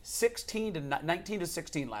rate.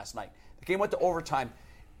 19-16 last night. The game went to overtime.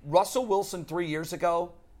 Russell Wilson 3 years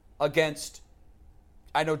ago against,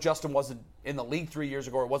 I know Justin wasn't in the league 3 years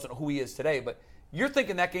ago or wasn't who he is today, but you're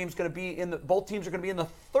thinking that game's going to be both teams are going to be in the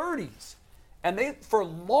 30s. And they, for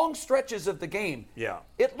long stretches of the game, Yeah.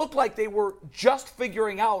 it looked like they were just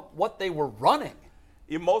figuring out what they were running.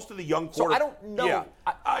 Most of the young quarterbacks. So I don't know. Yeah.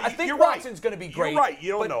 I think you're Watson's right. going to be great. You're right.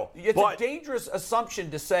 You don't know. It's a dangerous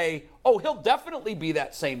assumption to say, oh, he'll definitely be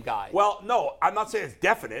that same guy. Well, no, I'm not saying it's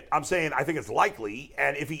definite. I'm saying I think it's likely.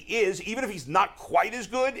 And if he is, even if he's not quite as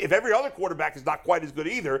good, if every other quarterback is not quite as good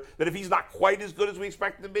either, then if he's not quite as good as we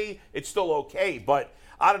expect him to be, it's still okay. But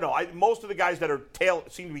I don't know. Most of the guys that are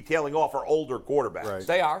seem to be tailing off are older quarterbacks. Right.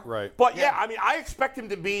 They are. Right. But, yeah, I mean, I expect him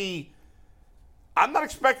to be – I'm not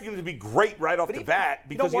expecting him to be great right off the bat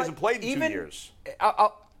because he hasn't played in 2 years.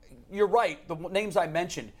 You're right, the names I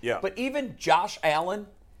mentioned. Yeah. But even Josh Allen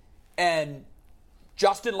and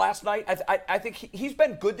Justin last night, I think he's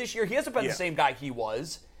been good this year. He hasn't been the same guy he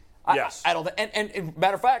was. Yes. I don't. And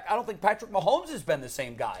matter of fact, I don't think Patrick Mahomes has been the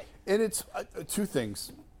same guy. And it's two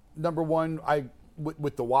things. Number one,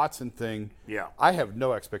 with the Watson thing, yeah, I have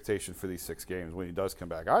no expectation for these 6 games when he does come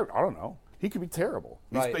back. I don't know. He could be terrible.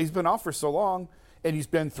 He's been off for so long, and he's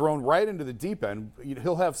been thrown right into the deep end.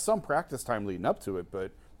 He'll have some practice time leading up to it,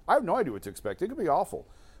 but I have no idea what to expect. It could be awful.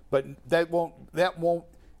 But that won't,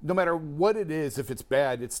 no matter what it is, if it's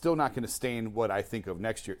bad, it's still not going to stain what I think of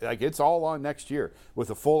next year. Like, it's all on next year with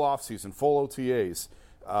a full offseason, full OTAs,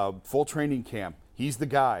 full training camp. He's the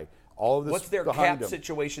guy. All of this. What's their cap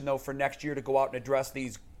situation, though, for next year to go out and address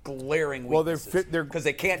these glaring weaknesses? Well, they're because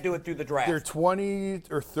they can't do it through the draft. They're 20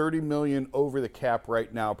 or 30 million over the cap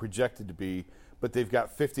right now, projected to be, but they've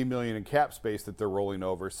got 50 million in cap space that they're rolling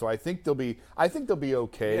over. So I think they'll be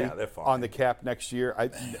okay on the cap next year.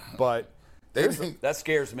 But that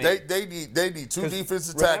scares me. They need 2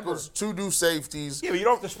 defensive tackles, 2 new safeties. Yeah, but you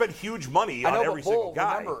don't have to spend huge money on every single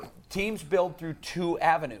guy. Remember, teams build through 2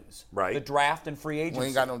 avenues, right? The draft and free agency. We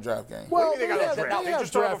ain't got no draft game. Well, they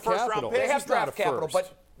just don't have a first-round pick. They have draft capital,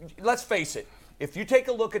 but let's face it. If you take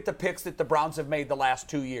a look at the picks that the Browns have made the last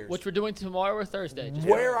 2 years, which we're doing tomorrow or Thursday,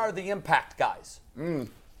 where are the impact guys? And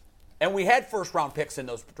we had first-round picks in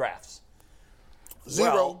those drafts.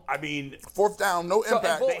 0. Well, I mean, 4th down, no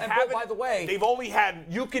impact. By the way, they've only had.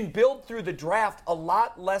 You can build through the draft a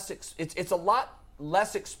lot less. It's a lot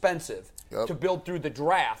less expensive to build through the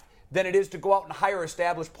draft than it is to go out and hire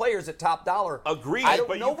established players at top dollar. Agreed, I don't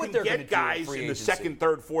but know you what can they're get guys in the 2nd,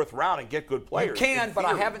 3rd, 4th round and get good players. You can, but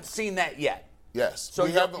I haven't seen that yet. Yes. So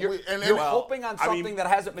you're hoping on something that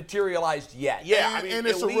hasn't materialized yet. Yeah, and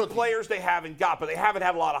it's elite players they haven't got, but they haven't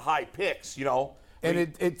had a lot of high picks, And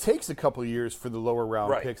it takes a couple of years for the lower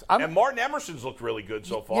round picks. And Martin Emerson's looked really good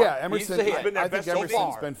so far. Yeah, Emerson. I think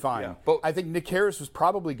Emerson's been fine. Yeah. But I think Nick Harris was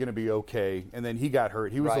probably going to be okay, and then he got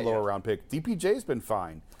hurt. He was a lower round pick. DPJ's been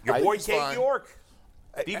fine. Your boy Cade York.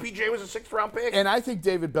 DPJ was a 6th-round pick. And I think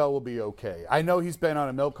David Bell will be okay. I know he's been on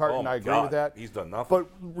a milk carton. I agree with that. He's done nothing. But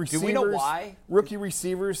receivers, do we know why? Rookie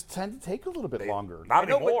receivers tend to take a little bit longer. Not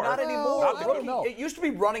anymore. Not anymore. I don't know. It used to be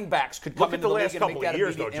running backs could come into the league and make that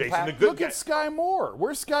years, though, immediate Jason. impact. Look at Sky Moore.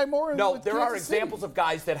 Where's Sky Moore? No, there are examples of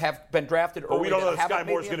guys that have been drafted early. But we don't know that that Sky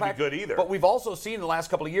Moore's going to be good either. But we've also seen in the last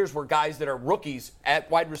couple of years where guys that are rookies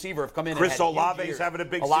at wide receiver have come in. Chris and had Olave's having a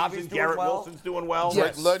big season. Garrett Wilson's doing well.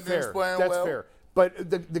 Yes, London's fair. playing That's well. fair. But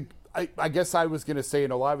I guess I was going to say,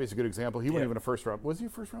 and Olave is a good example. He wasn't even a first round. Was he a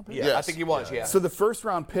first round pick? Yeah, I think he was. Yeah. So the first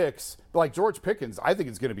round picks, like George Pickens, I think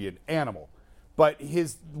is going to be an animal. But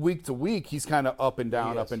his week to week, he's kind of up and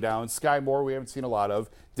down, up and down. Sky Moore, we haven't seen a lot of.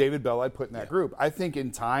 David Bell, I'd put in that group. I think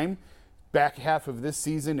in time, back half of this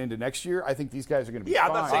season into next year, I think these guys are going to be fine.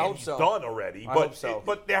 I'm not saying he's done already,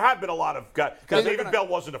 but there have been a lot of guys. Because David Bell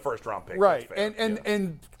wasn't a first round pick. Right.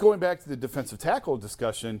 And going back to the defensive tackle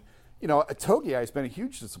discussion, Togiai has been a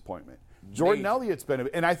huge disappointment. Jordan Elliott's been,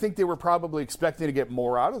 and I think they were probably expecting to get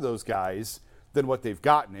more out of those guys than what they've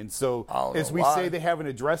gotten. And so, as we say, they haven't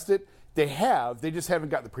addressed it. They have. They just haven't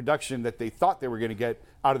got the production that they thought they were going to get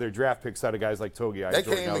out of their draft picks out of guys like Togiai. They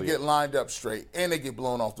can't even get lined up straight, and they get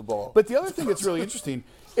blown off the ball. But the other thing that's really interesting,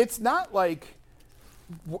 it's not like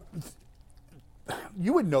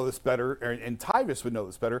you would know this better, and Tyvis would know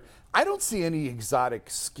this better. I don't see any exotic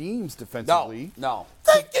schemes defensively. No.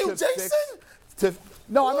 Thank you, Jason.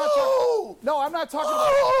 No, I'm not talking. No, I'm not talking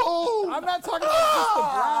about. I'm not talking about just the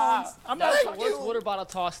Browns. I'm not. That's the worst water bottle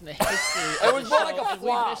toss in the history. It was more like a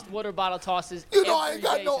flop. We missed water bottle tosses. I ain't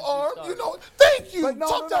got no arm. Thank you.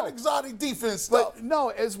 Talk that exotic defense stuff. But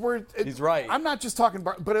no, he's right. I'm not just talking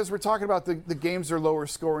about, but as we're talking about the games are lower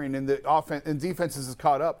scoring and the offense and defenses is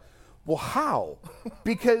caught up. Well, how?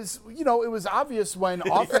 Because, it was obvious when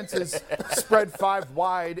offenses spread 5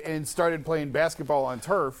 wide and started playing basketball on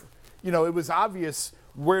turf, it was obvious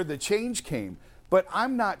where the change came. but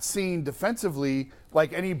I'm not seeing defensively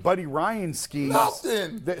like any Buddy Ryan schemes.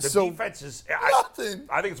 Nothing. The defense is nothing.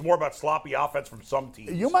 I think it's more about sloppy offense from some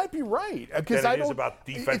teams. You might be right because it is about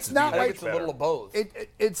defense. It's not like it's a little of both.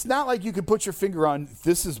 It's not like you can put your finger on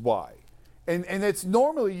this is why, and it's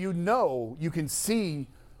normally you can see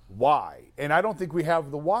why, and I don't think we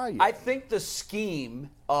have the why yet. I think the scheme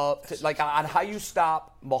like on how you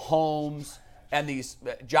stop Mahomes and these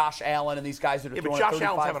Josh Allen and these guys that are throwing but Josh 35.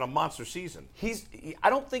 Allen's having a monster season. I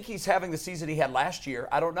don't think he's having the season he had last year.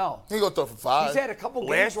 I don't know. He gonna throw for 5. He's had a couple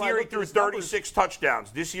games. Last year he threw 36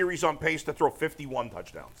 touchdowns. This year he's on pace to throw 51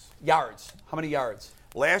 touchdowns. Yards. How many yards?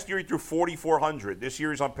 Last year he threw 4,400. This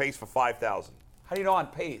year he's on pace for 5,000. How do you know on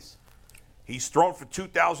pace? He's thrown for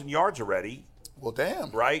 2,000 yards already. Well, damn.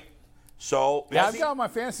 Right? So yeah, I've got on my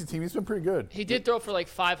fantasy team. He's been pretty good. He did throw for like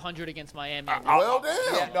 500 against Miami. Well,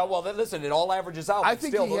 damn. Yeah, no, well, listen, it all averages out. I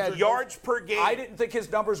think he had yards per game. I didn't think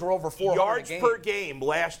his numbers were over 400 yards per game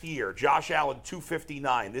last year. Josh Allen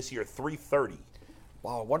 259. This year 330.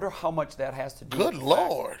 Wow, I wonder how much that has to do Good with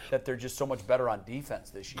Lord. that they're just so much better on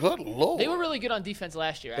defense this year. Good Lord. They were really good on defense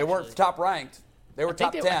last year. They weren't top ranked. They were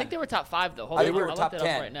top 10. I think they were top 5 though. I think we were top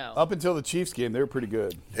 10 right now. Up until the Chiefs game, they were pretty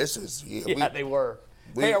good. This is they were.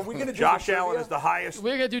 Hey, are we going to do Josh Allen is the highest?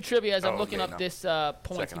 We're going to do trivia as I'm looking up this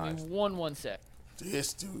point. Give me one sec.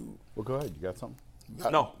 This dude. Well, go ahead. You got something?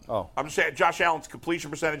 No. Oh. I'm just saying Josh Allen's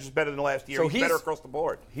completion percentage is better than last year. So he's better across the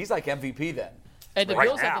board. He's like MVP then. And the Right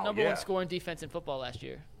Bills had the now, number yeah. 1 scoring defense in football last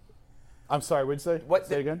year. I'm sorry, what'd you say? What?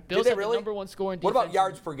 Say again? Bills Did they had really? the number 1 scoring What defense. about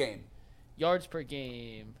yards per game? Yards per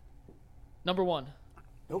game. Number 1.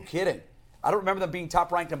 No kidding. I don't remember them being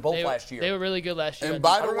top ranked in both last year. They were really good last year. And by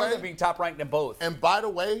I the don't remember way, them being top ranked in both. And by the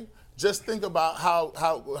way, just think about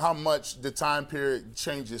how much the time period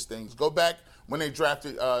changes things. Go back when they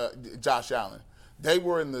drafted Josh Allen. They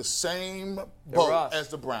were in the same boat as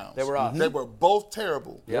the Browns. They were us. They were both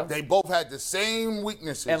terrible. Yep. They both had the same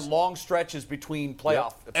weaknesses. And long stretches between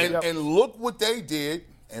playoff. And look what they did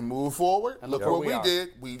and move forward. And look what we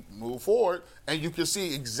did. We move forward. And you can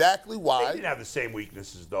see exactly why. They didn't have the same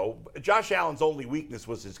weaknesses, though. Josh Allen's only weakness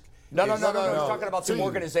was his. No. He's talking about the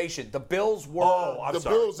organization. The Bills were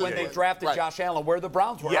when they drafted Josh Allen, where the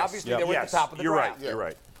Browns were. Yes. Obviously, they were at the top of the draft. You're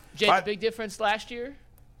right. Jay, the big difference last year,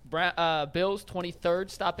 Bills 23rd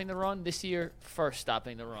stopping the run. This year, first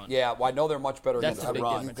stopping the run. Yeah, well, I know they're much better That's against the the big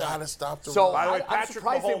run. You got to stop the So run. By the way, I'm Patrick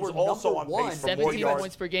surprised they Mahomes were also number on one. pace for 17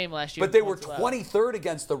 points per game last year. But they were points allowed. 23rd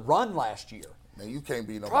against the run last year. Man, you can't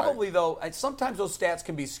beat nobody. Probably though, and sometimes those stats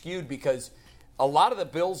can be skewed because a lot of the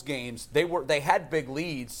Bills games they had big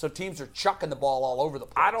leads, so teams are chucking the ball all over the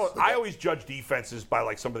place. I always judge defenses by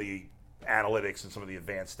like some of the analytics and some of the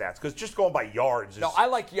advanced stats because just going by yards. No, I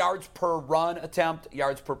like yards per run attempt,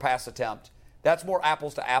 yards per pass attempt. That's more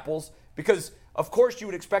apples to apples because of course you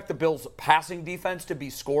would expect the Bills' passing defense to be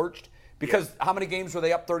scorched. Because how many games were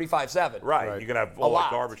they up 35-7? Right. You can have all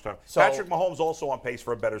that garbage time. So, Patrick Mahomes also on pace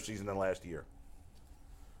for a better season than last year.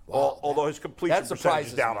 Well, although his completion percentage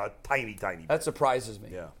is down a tiny bit. That surprises me.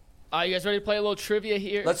 Yeah. You guys ready to play a little trivia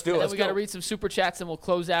here? Let's do it. And then we got to read some super chats and we'll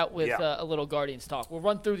close out with a little Guardians talk. We'll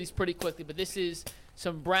run through these pretty quickly, but this is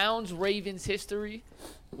some Browns-Ravens history.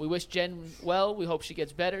 We wish Jen well. We hope she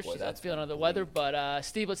gets better. She's not feeling under the weather. But,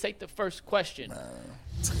 Steve, let's take the first question.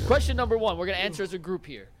 Question number 1. We're going to answer as a group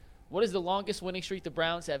here. What is the longest winning streak the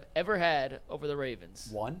Browns have ever had over the Ravens?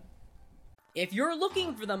 1. If you're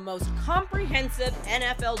looking for the most comprehensive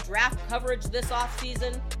NFL draft coverage this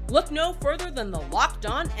offseason, look no further than the Locked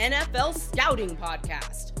On NFL Scouting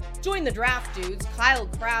Podcast. Join the draft dudes, Kyle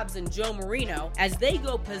Krabs and Joe Marino, as they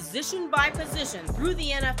go position by position through the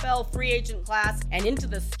NFL free agent class and into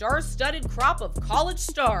the star-studded crop of college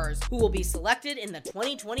stars who will be selected in the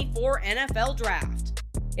 2024 NFL Draft.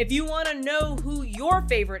 If you want to know who your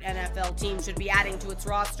favorite NFL team should be adding to its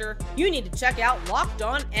roster, you need to check out Locked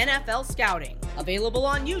On NFL Scouting, available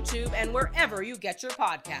on YouTube and wherever you get your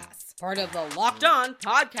podcasts. Part of the Locked On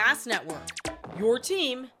Podcast Network. Your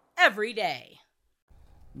team every day.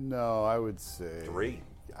 No, I would say 3.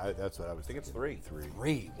 That's what I was thinking. It's 3.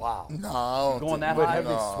 3. Wow. No. Going that But high? have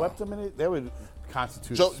they swept them in it? That would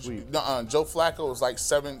constitute Joe, a sweep. Joe Flacco was like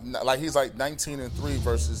 7, like he's like 19-3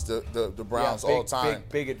 versus the Browns all time.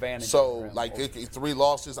 Big advantage. So like 3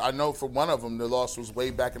 losses. I know for one of them the loss was way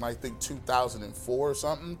back in I think 2004 or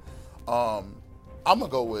something. I'm gonna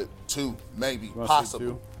go with 2, maybe, possibly.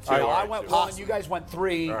 2? I went 1. You guys went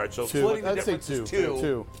 3. All right, so 2. Splitting the I'd say difference is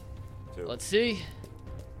 2. 2. Let's see.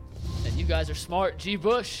 And you guys are smart. G.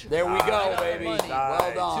 Bush. There we go, baby. Money.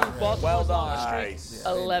 Well done. 2 Baltimore's Well longest done. streak,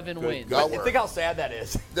 11 wins. You think how sad that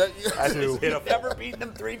is? We've never beaten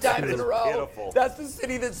them 3 times in a row. Pitiful. That's the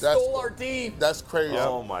city that stole our team. That's crazy.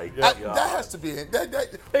 Oh my God. That has to be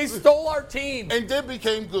it. They stole our team. And then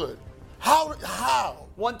became good. How?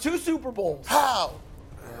 Won 2 Super Bowls. How?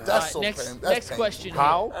 That's All right, so next question.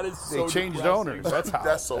 How? That is They so changed depressing. owners. That's how.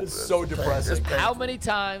 That's so, That's so depressing. It's painful. How many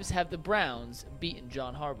times have the Browns beaten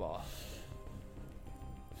John Harbaugh?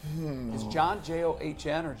 Is John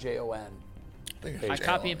John or Jon? I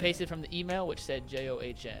copy and pasted from the email, which said John.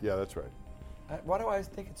 Yeah, that's right. Why do I always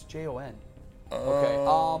think it's Jon?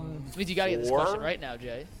 Okay. This means you got to get this 4? question right now,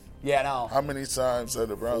 Jay. Yeah, no. How many times have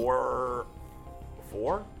the Browns? 4?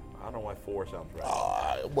 I don't know why 4 sounds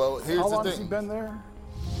right. Well, here's How the long thing. has he been there?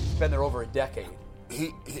 He's been there over a decade.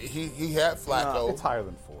 He had Flacco. It's higher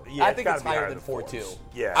than 4. Yeah, I think gotta it's be higher than 4 4 too.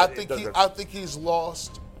 Yeah, I it think doesn't- he's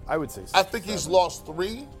lost. I would say 6. I think he's lost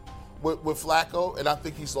 3 with Flacco, and I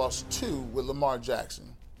think he's lost 2 with Lamar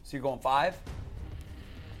Jackson. So you're going 5?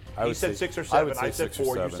 He said 6 or I 7. would say I said 6 or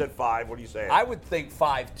 4. You 7. said 5. What are you saying? I would think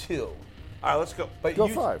 5 too. All right, let's go. But Go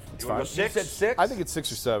you, 5. It's You want fine. to go 6? You said 6? I think it's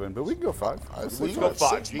 6 or 7, but we can go 5. Let's Go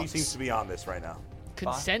 5. G seems to be on this right now.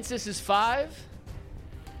 Consensus is 5.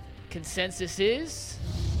 Consensus is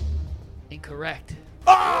incorrect.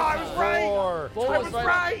 Oh, I was right. 4. Bull was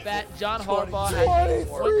right off the bat. John Harbaugh has a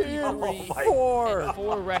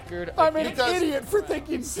 23-4 record. I'm an Because- idiot for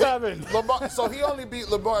thinking 7. So he only beat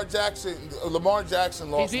Lamar Jackson. Lamar Jackson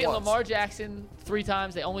He's lost beaten once. Lamar Jackson 3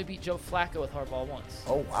 times. They only beat Joe Flacco with Harbaugh once.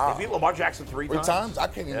 Oh wow! They beat Lamar Jackson 3 3 times. times? I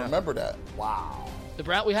can't even remember that. Wow.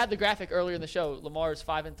 We had the graphic earlier in the show. Lamar is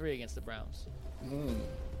 5-3 against the Browns.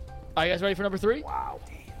 Are you guys ready for number 3? Wow.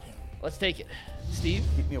 Let's take it. Steve,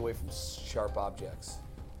 Keep me away from sharp objects.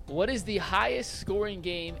 what is the highest scoring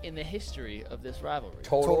game in the history of this rivalry?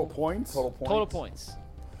 Total points? Total points.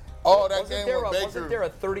 Oh, that Wasn't game there, where a, Baker. wasn't there a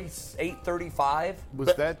 38-35?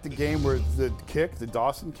 Was that the game where the kick, the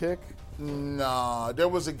Dawson kick? Nah, there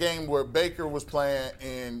was a game where Baker was playing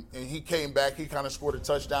and he came back. He kind of scored a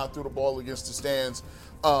touchdown, threw the ball against the stands.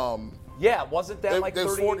 Yeah, wasn't that like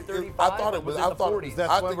 38-35? I thought it was. in I the thought 40s.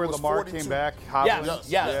 That's I one think where it was Lamar 42. came back. Yes, hobbling?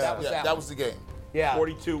 yes, that was the game. Yeah.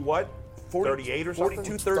 42 what? 38 or something?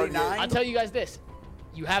 42-39. I'll tell you guys this.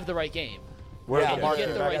 You have the right game. Where Yeah, Lamar you get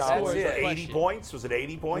came the back right hobbling? score. That's it. 80 points? Was it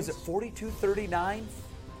 80 points? Was it 42-39?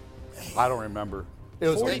 I don't remember. It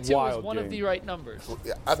was 42 a is wild one game. of the right numbers.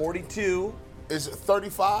 Yeah, 42, is it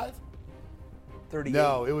 35? 38.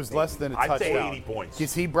 No, it was less than a I'd touchdown. say 80 points.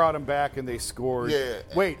 Because he brought him back and they scored. Yeah.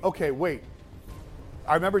 Wait.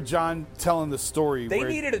 I remember John telling the story. They where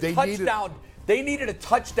needed a touchdown. They needed a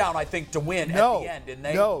touchdown, I think, to win at the end, didn't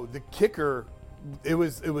they? No, the kicker. It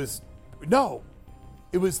was.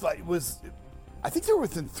 I think they were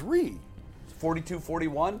within 3.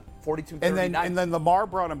 42-41, 42-39. And then Lamar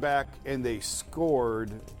brought him back and they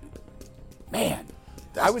scored. Man,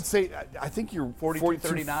 I would say I think you're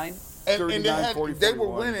 42-39. And they were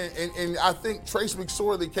 41. winning, and I think Trace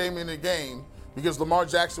McSorley came in the game because Lamar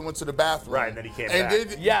Jackson went to the bathroom. Right, and then he came and back.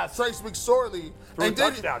 Then, Yes. Trace McSorley Threw a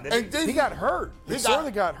touchdown, didn't he? and then He got hurt. He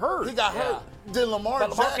McSorley got hurt. He got hurt. Then Lamar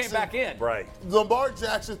But Lamar Jackson came back in. Right. Lamar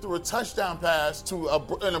Jackson threw a touchdown pass to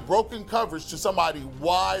in a broken coverage to somebody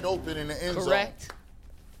wide open in the end zone. Correct.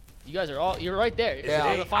 You guys are you're right there. It's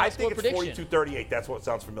Yeah. the final I score think it's prediction. 42-38. That's what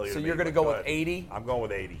sounds familiar So to me. you're going to but go with ahead. 80 I'm going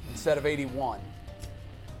with 80. instead of 81.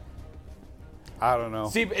 I don't know.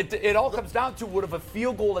 See, it all comes down to would have a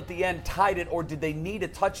field goal at the end tied it, or did they need a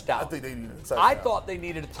touchdown? I think they needed a touchdown. I thought they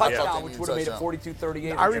needed a touchdown, thought they which needed would a have made it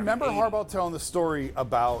touchdown. 42-38. I remember Harbaugh telling the story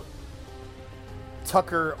about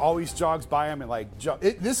Tucker always jogs by him and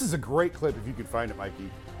this is a great clip if you can find it, Mikey,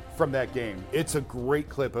 from that game. It's a great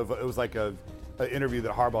clip of it was like an interview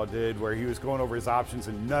that Harbaugh did where he was going over his options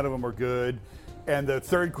and none of them were good. And the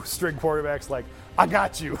third string quarterback's like, I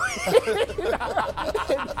got you.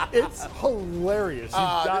 It's hilarious. You've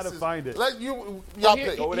got to find it. Y'all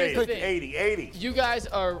pick. Go with Here's the 80. thing. 80. You guys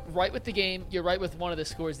are right with the game. You're right with one of the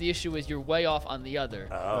scores. The issue is you're way off on the other.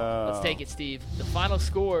 Let's take it, Steve. The final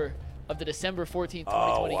score of the December 14th,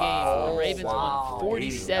 2020 game, the Ravens won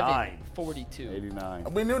 47-42.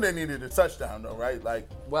 89. We knew they needed a touchdown, though, right?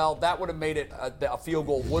 Well, that would have made it a field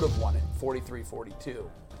goal would have won it 43-42.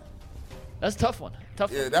 That's a tough one.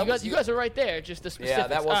 You guys are right there. Just the specifics. Yeah,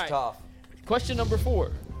 that was All right. tough. Question number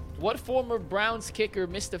 4. What former Browns kicker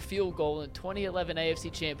missed a field goal in 2011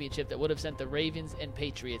 AFC Championship that would have sent the Ravens and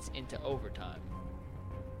Patriots into overtime?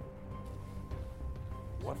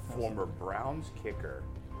 What former Browns kicker?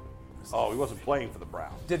 Oh, he wasn't playing for the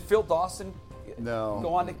Browns. Did Phil Dawson No.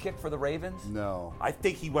 go on to kick for the Ravens? No. I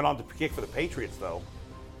think he went on to kick for the Patriots, though.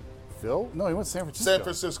 Phil? No, he went to San Francisco. San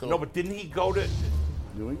Francisco. No, but didn't he go to?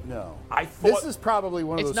 No. I thought This is probably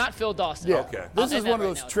one of those. It's not Phil Dawson. Yeah. Okay. This I'll is end one that of right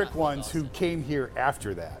those now. trick It's not Phil ones who Dawson. came here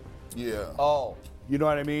after that. Yeah. Oh, You know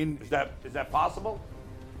what I mean? Is that possible?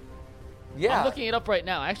 yeah. I'm looking it up right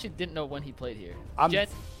now. I actually didn't know when he played here.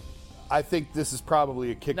 I think this is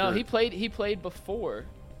probably a kicker. No, he played before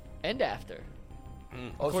and after.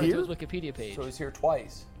 According to his Wikipedia page. So he's here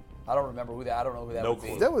twice. I don't remember who that. I don't know who that No would be.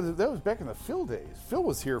 clue. That was back in the Phil days. Phil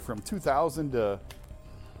was here from 2000 to.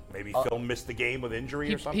 Maybe Phil missed the game with injury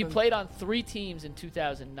He, or something. he played on 3 teams in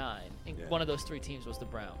 2009, and one of those 3 teams was the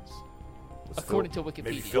Browns, according to Wikipedia.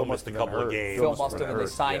 Maybe Phil missed a couple of games. Phil must have, and they hurt,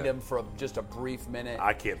 signed yeah. him for just a brief minute.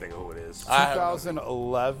 I can't think of who it is.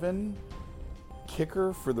 2011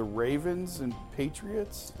 kicker for the Ravens and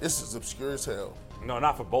Patriots. This is obscure as hell. No,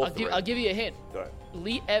 not for both. I'll give you a hint. Go ahead.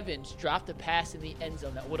 Lee Evans dropped a pass in the end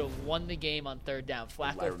zone that would have won the game on 3rd down.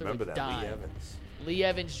 I Flacco threw remember a that. dime. Lee Evans. Lee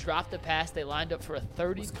Evans dropped a pass. They lined up for a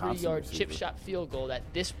 33-yard receiver. chip shot field goal that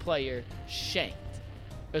this player shanked.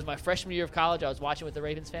 It was my freshman year of college. I was watching with the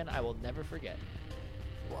Ravens fan. I will never forget.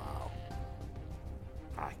 Wow.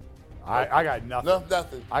 I got nothing. No,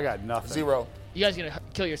 nothing. I got nothing. 0. You guys are going to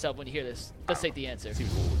kill yourself when you hear this. Let's take the answer.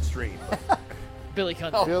 Seems a little extreme. But Billy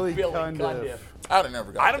Cundiff. Billy Billy Cundiff. Cundiff. I'd have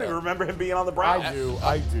never got I don't that. even remember him being on the Browns.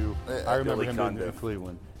 I do. I remember Billy him in Cundiff.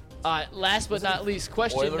 Cleveland. All right, last but not least,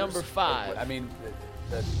 question Oilers? number 5. I mean,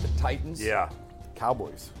 the Titans. Yeah.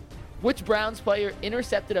 Cowboys. Which Browns player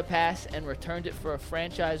intercepted a pass and returned it for a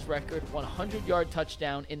franchise record 100-yard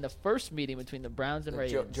touchdown in the first meeting between the Browns and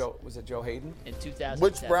Ravens Was it Joe Hayden? in 2007?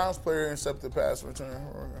 Which Browns player intercepted the pass return?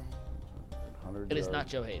 It is not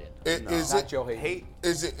Joe Hayden. Is Not it? Joe Hayden.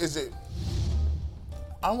 Is it?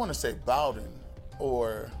 I want to say Bowden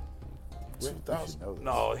or 2000.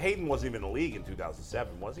 No, Hayden wasn't even in the league in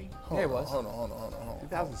 2007, was he? Yeah, he was. Hold on.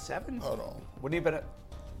 2007? Hold on. Wouldn't he have been?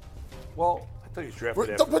 Well, I thought he was drafted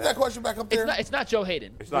after Don't put that question back up there. It's not Joe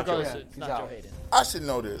Hayden. It's not Joe Regardless, Hayden. It's He's not out. Joe Hayden. I should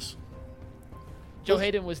know this. Joe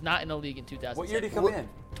Hayden was not in the league in 2007. what year did he come in?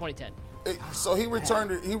 2010. So he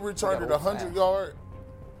returned it. He returned it old 100-yard.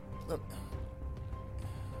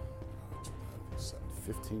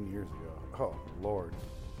 15 years ago. Oh, Lord.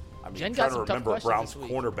 I mean, Jen trying got to some tough remember a Browns questions this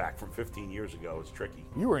week. cornerback from 15 years ago is tricky.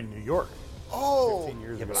 You were in New York. Oh, 15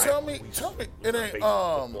 years ago. tell me, it ain't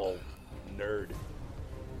Football nerd.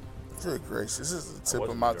 Good gracious, this is the tip of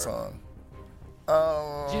wasn't my there.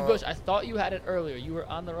 tongue. G. Bush, I thought you had it earlier. You were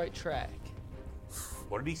on the right track.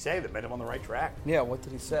 What did he say that made him on the right track? Yeah. What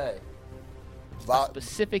did he say?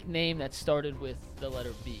 Specific name that started with the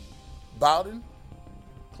letter B. Bowden,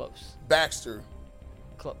 Close. Baxter.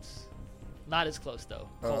 Close. Not as close, though.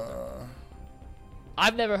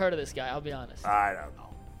 I've never heard of this guy, I'll be honest. I don't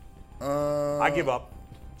know. I give up.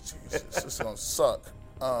 Jesus, this is gonna suck.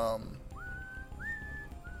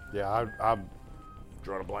 Yeah, I'm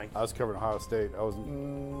Drawing a blank. I was covering Ohio State. I was.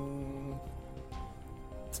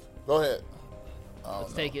 Go ahead.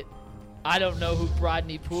 Let's take it. I don't know who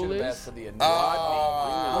Brodney Poole Should have asked is. for the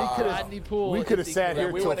Brodney Poole. We could have sat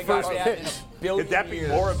here we till wouldn't have first got that in pitch. a billion Could that be years.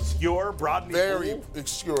 more obscure, Brodney Very Poole?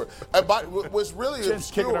 obscure. But what's really Jen's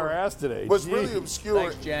obscure? kicking our ass today. What's Jeez. really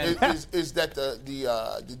obscure Thanks, Jen. is that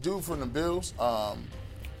the dude from the Bills,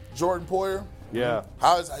 Jordan Poyer. Yeah.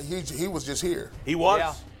 He was just here. He was.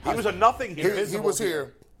 Yeah. He was a nothing. He invisible was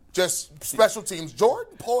here. Just special teams.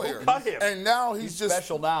 Jordan Poyer. Who cut him? And now he's just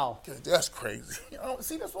special now. That's crazy.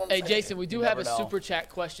 See, that's what I'm Hey, saying. Jason, we do have a never know. super chat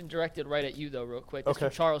question directed right at you, though, real quick. It's Okay.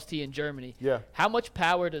 from Charles T. in Germany. Yeah. How much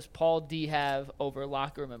power does Paul D. have over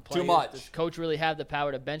locker room and players? much. Does Coach really have the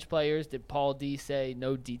power to bench players? Did Paul D. say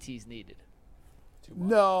no DTs needed?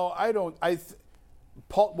 No, I don't.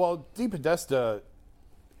 Well, DePodesta,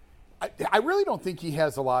 I really don't think he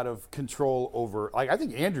has a lot of control over. Like, I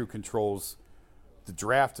think Andrew controls the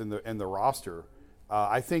draft and the roster.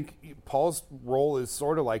 I think Paul's role is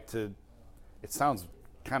sort of like to. It sounds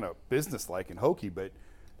kind of businesslike and hokey, but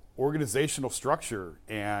organizational structure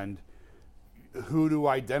and who to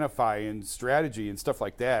identify and strategy and stuff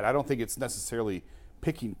like that. I don't think it's necessarily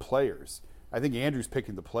picking players. I think Andrew's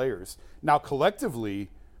picking the players. Now, collectively,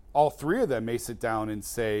 all three of them may sit down and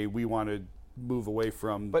say, we want to move away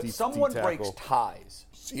from But someone D-tackle. breaks ties.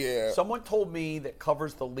 Yeah. Someone told me that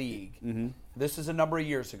covers the league. This is a number of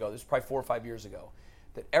years ago. This is probably 4 or 5 years ago.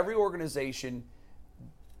 That every organization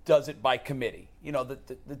does it by committee. You know,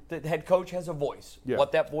 the head coach has a voice. Yeah.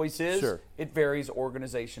 What that voice is, Sure. it varies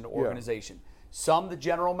organization to organization. Some, the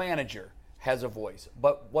general manager has a voice.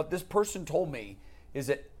 But what this person told me is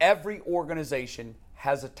that every organization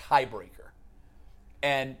has a tiebreaker.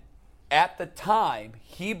 And at the time,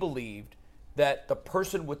 he believed that the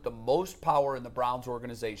person with the most power in the Browns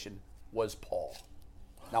organization was Paul.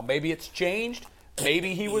 Now, maybe it's changed.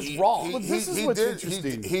 Maybe he was wrong. This is what's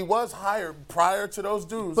interesting. He was hired prior to those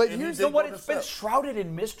dudes. But here's what it's been shrouded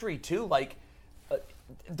in mystery, too. Like,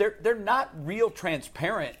 they're not real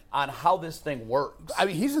transparent on how this thing works. I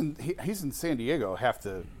mean, he's in San Diego half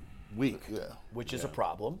the week, which is a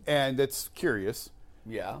problem, and it's curious.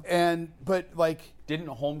 Yeah, but like, didn't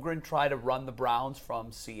Holmgren try to run the Browns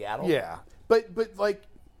from Seattle? Yeah, but like,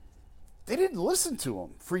 they didn't listen to him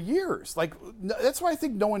for years. Like, that's why I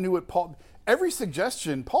think no one knew what Paul. Every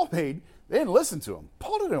suggestion Paul made, they didn't listen to him.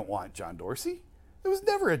 Paul didn't want John Dorsey. There was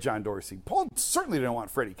never a John Dorsey. Paul certainly didn't want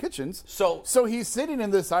Freddie Kitchens. So he's sitting in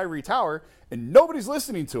this ivory tower, and nobody's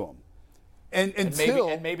listening to him. And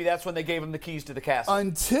maybe that's when they gave him the keys to the castle.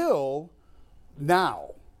 Until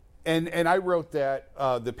now. And I wrote that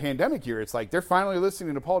the pandemic year, it's like they're finally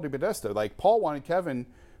listening to Paul DePodesta. Like, Paul wanted Kevin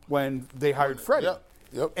when they hired Freddie.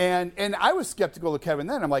 Yep. And I was skeptical of Kevin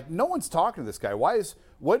then. I'm like, no one's talking to this guy.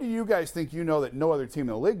 What do you guys think you know that no other team in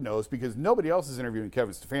the league knows? Because nobody else is interviewing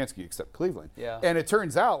Kevin Stefanski except Cleveland. Yeah. And it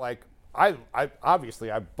turns out, like, I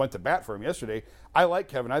obviously I went to bat for him yesterday. I like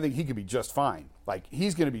Kevin. I think he could be just fine. Like,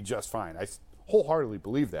 he's going to be just fine. I wholeheartedly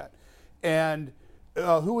believe that. And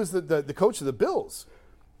who was the coach of the Bills?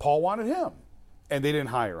 Paul wanted him, and they didn't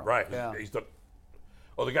hire him. Right. Yeah. He's the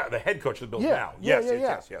head coach of the Bills now. Yeah.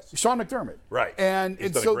 Yes. Sean McDermott. Right. And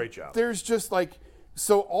he's done so a great job. There's just like,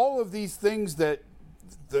 so all of these things that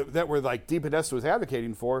were like DePodesta was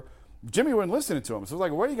advocating for, Jimmy wasn't listening to him. So it's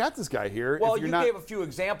like, why do you got this guy here? Well, you gave a few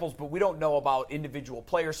examples, but we don't know about individual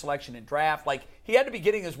player selection and draft. Like, he had to be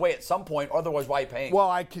getting his way at some point, otherwise why are you paying? Well,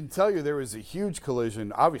 I can tell you there was a huge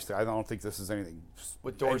collision. Obviously, I don't think this is anything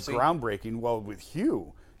with Dorsey groundbreaking. Well, with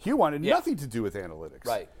Hugh wanted nothing to do with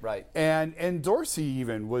analytics. Right. And Dorsey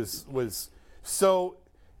even was so.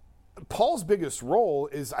 Paul's biggest role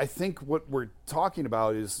is, I think, what we're talking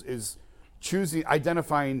about is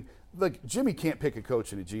identifying. Like, Jimmy can't pick a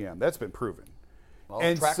coach and a GM. That's been proven. Well,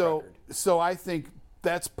 and track record. So I think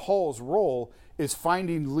that's Paul's role, is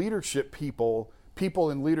finding leadership people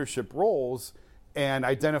in leadership roles and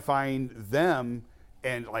identifying them.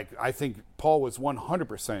 And, like, I think Paul was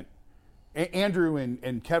 100%. Andrew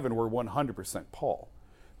and Kevin were 100% Paul.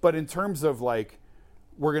 But in terms of, like,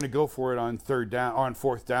 we're going to go for it on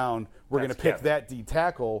fourth down, we're going to pick Kevin. that D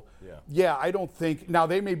tackle. Yeah, I don't think. Now,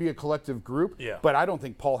 they may be a collective group, but I don't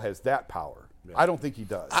think Paul has that power. Yeah. I don't think he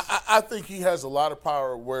does. I think he has a lot of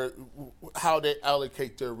power how they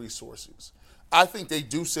allocate their resources. I think they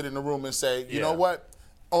do sit in the room and say, you know what,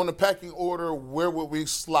 on the pecking order, where would we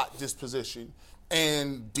slot this position?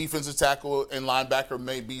 And defensive tackle and linebacker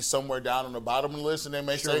may be somewhere down on the bottom of the list, and they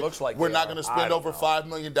may say, looks like we're not going to spend over $5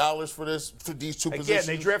 million for these two positions. Again,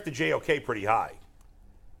 they drafted JOK pretty high.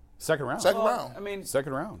 Second round. Second round.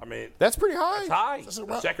 Second round. I mean, that's pretty high. That's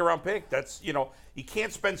high. Second round pick. That's, you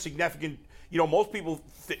can't spend significant. Most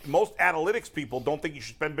analytics people don't think you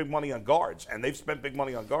should spend big money on guards, and they've spent big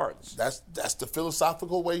money on guards. That's the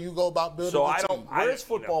philosophical way you go about building a team. Where is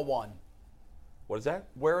football won? What is that?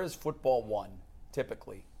 Where is football won?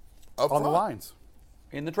 Typically, on the lines,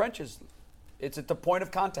 in the trenches, it's at the point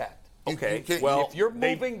of contact. Okay, if you're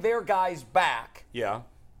moving their guys back,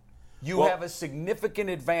 you have a significant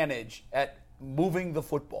advantage at moving the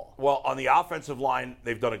football. Well, on the offensive line,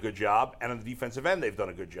 they've done a good job, and on the defensive end, they've done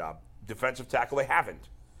a good job. Defensive tackle, they haven't.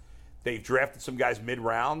 They've drafted some guys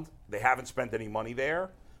mid-round. They haven't spent any money there.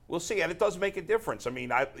 We'll see, and it does make a difference. I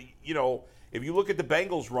mean, if you look at the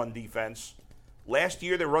Bengals' run defense. Last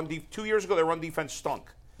year, 2 years ago, their run defense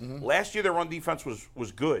stunk. Mm-hmm. Last year, their run defense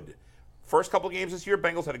was good. First couple of games this year,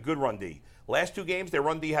 Bengals had a good run D. Last two games, their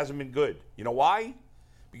run D hasn't been good. You know why?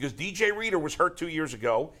 Because DJ Reader was hurt 2 years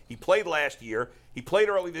ago. He played last year. He played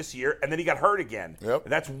early this year, and then he got hurt again. Yep.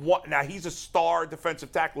 And that's one. Now he's a star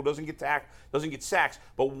defensive tackle, doesn't get sacks,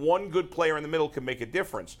 but one good player in the middle can make a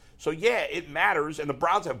difference. So yeah, it matters, and the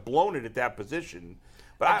Browns have blown it at that position.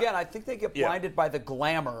 But again, I think they get blinded by the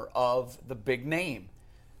glamour of the big name.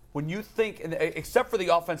 When you think, except for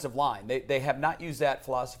the offensive line, they have not used that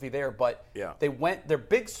philosophy there, but their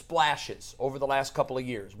big splashes over the last couple of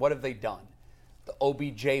years. What have they done? The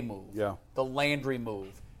OBJ move, the Landry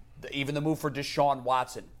move, even the move for Deshaun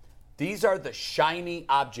Watson. These are the shiny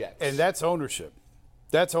objects. And that's ownership.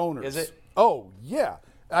 That's owners. Is it? Oh, yeah.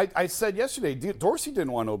 I said yesterday, Dorsey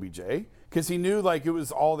didn't want OBJ. Because he knew, like, it was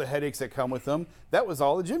all the headaches that come with them. That was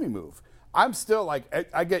all a Jimmy move. I'm still, like,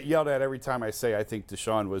 I get yelled at every time I say I think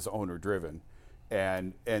Deshaun was owner-driven.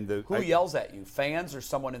 Who yells at you, fans or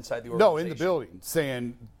someone inside the organization? No, in the building,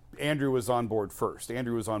 saying Andrew was on board first.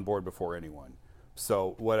 Andrew was on board before anyone.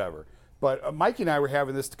 So, whatever. But Mikey and I were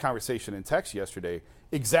having this conversation in text yesterday.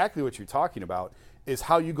 Exactly what you're talking about is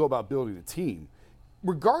how you go about building a team.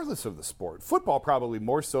 regardless of the sport. Football probably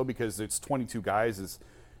more so because it's 22 guys, as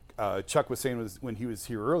Chuck was saying when he was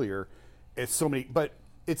here earlier. It's so many, but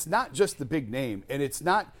it's not just the big name, and it's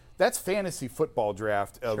not. That's fantasy football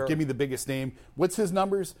draft. Give me the biggest name. What's his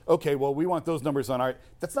numbers? Okay, well, we want those numbers on our.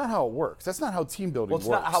 That's not how it works. That's not how team building works.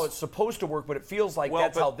 Well, it's not how it's supposed to work, but it feels like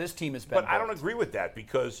that's how this team has been. But I don't agree with that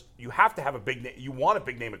because you have to have a big name. You want a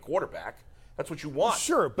big name at quarterback. That's what you want.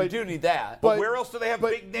 Sure, but you do need that. But where else do they have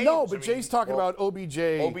big names? No, but Jay's talking about OBJ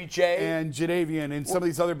and Jadeveon and some of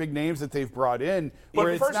these other big names that they've brought in. But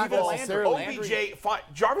where first it's not of all, necessarily OBJ,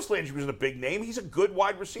 Jarvis Landry wasn't a big name. He's a good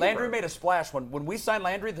wide receiver. Landry made a splash when we signed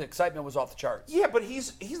Landry. The excitement was off the charts. Yeah, but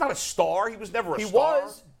he's not a star. He was never a star. He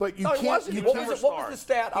was, but you no, can't. He wasn't. He was never a star. What was the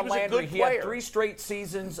stat on Landry? He had 3 straight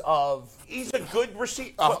seasons of. He's a good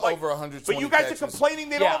receiver. Over 120. But you guys catches. are complaining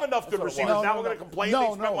they don't have enough good receivers. Now we're going to complain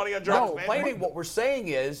they spent money on Jarvis Landry. Complaining. What we're saying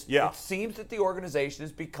is, it seems that the organization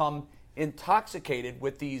has become intoxicated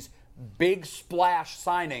with these big splash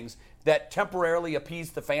signings that temporarily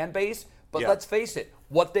appease the fan base. But let's face it,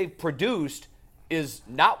 what they've produced is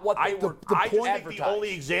not what they were I just think advertised. the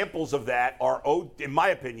only examples of that are, in my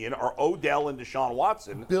opinion, are Odell and Deshaun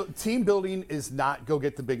Watson. Team building is not go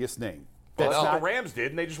get the biggest name. That's what the Rams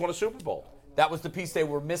did, and they just won a Super Bowl. That was the piece they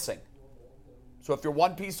were missing. So if you're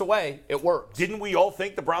one piece away, it works. Didn't we all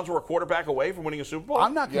think the Browns were a quarterback away from winning a Super Bowl?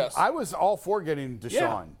 I'm not. I was all for getting Deshaun.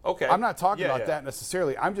 Yeah. Okay. I'm not talking about that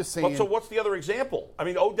necessarily. I'm just saying. So what's the other example? I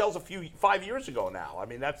mean, Odell's 5 years ago now. I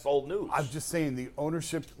mean, that's old news. I'm just saying the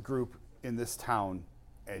ownership group in this town,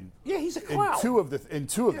 and he's a clown. In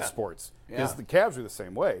two of the sports, because the Cavs are the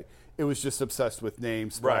same way. It was just obsessed with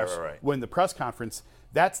names. Right. When the press conference.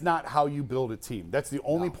 That's not how you build a team. That's the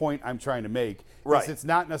only point I'm trying to make. Right. It's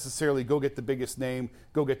not necessarily go get the biggest name,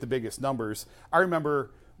 go get the biggest numbers. I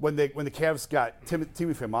remember when the Cavs got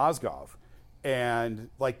Timofey Mozgov, and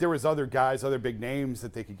there was other guys, other big names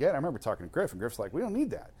that they could get. I remember talking to Griff, and Griff's like, we don't need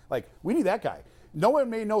that. We need that guy. No one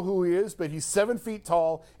may know who he is, but he's 7 feet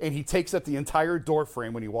tall, and he takes up the entire door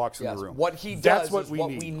frame when he walks in the room. What he does That's what is we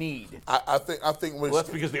what need. we need. I think. Well, that's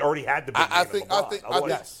because they already had the big name.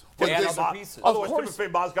 Yes. Otherwise,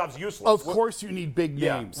 Timofey Mozgov's useless. Of course, you need big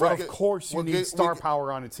names. Of course, you need star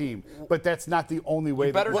power on a team. But that's not the only way.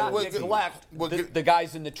 You better not neglect the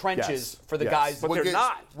guys in the trenches for the guys. But they're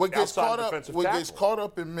not. What gets caught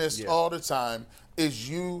up and missed all the time is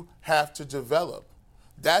you have to develop.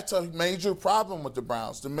 That's a major problem with the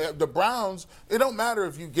Browns. The Browns, it don't matter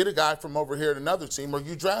if you get a guy from over here at another team or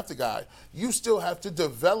you draft a guy. You still have to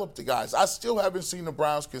develop the guys. I still haven't seen the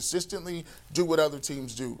Browns consistently do what other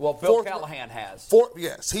teams do. Well, Bill Callahan has.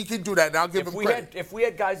 Yes, he can do that, and I'll give him credit. If we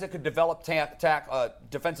had guys that could develop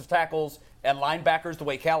defensive tackles and linebackers the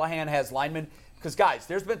way Callahan has linemen, because, guys,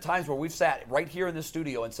 there's been times where we've sat right here in the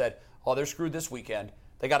studio and said, oh, they're screwed this weekend.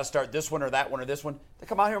 They got to start this one or that one or this one. They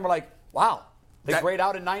come out here and we're like, wow. They grade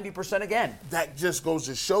out at 90% again. That just goes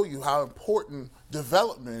to show you how important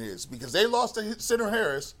development is, because they lost to center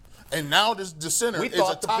Harris, and now the center is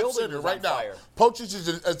a top center right now. Pochich is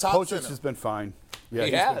a top center. Pochich has been fine. Yeah, he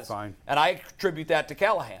he's has. been fine. And I attribute that to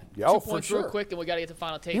Callahan. Yeah, 2 for points sure. real quick, then we got to get to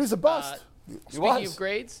final takes. He was a bust. Speaking of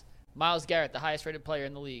grades, Myles Garrett, the highest-rated player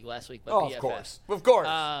in the league last week by PFF. Of course.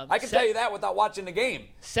 I can tell you that without watching the game.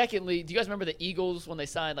 Secondly, do you guys remember the Eagles when they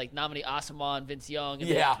signed Nominee Asamoah, Vince Young,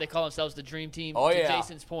 and they call themselves the Dream Team? Oh, to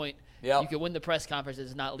Jason's point, you can win the press conference. It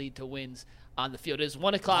does not lead to wins on the field. It is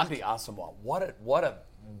 1 o'clock. Nominee Asamoah, what a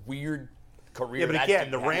weird career. Yeah, but again,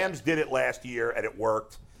 the Rams did it last year, and it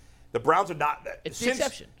worked. The Browns are not. It's the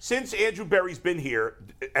exception. Since Andrew Berry's been here,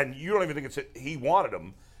 and you don't even think he wanted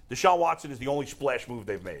him, Deshaun Watson is the only splash move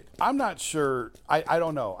they've made. I'm not sure. I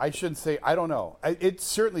don't know. I shouldn't say I don't know. It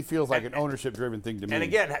certainly feels like an ownership-driven thing to me. And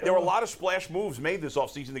again, there were a lot of splash moves made this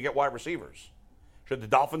offseason to get wide receivers. Should the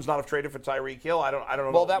Dolphins not have traded for Tyreek Hill? I don't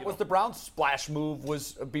know. Well, that was the Browns' splash move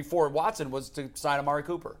was before Watson was to sign Amari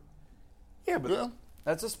Cooper. Yeah, but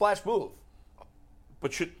that's a splash move.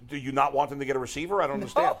 But do you not want them to get a receiver? I don't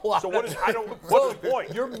understand. No, so what is? What's the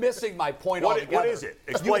point? You're missing my point altogether. What is it?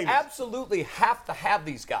 Explain. You absolutely have to have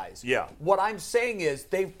these guys. Yeah. What I'm saying is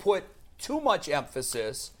they've put too much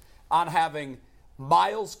emphasis on having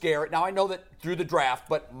Myles Garrett. Now I know that through the draft,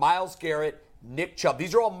 but Myles Garrett, Nick Chubb,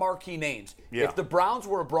 these are all marquee names. Yeah. If the Browns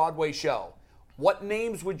were a Broadway show, what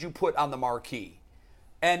names would you put on the marquee?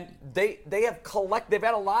 And they've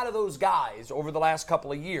had a lot of those guys over the last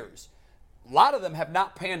couple of years. A lot of them have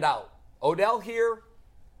not panned out. Odell here,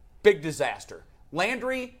 big disaster.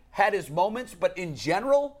 Landry had his moments, but in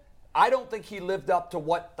general, I don't think he lived up to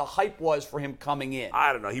what the hype was for him coming in.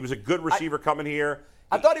 I don't know. He was a good receiver coming here.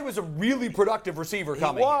 I thought he was a really productive receiver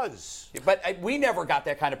coming. He was. But we never got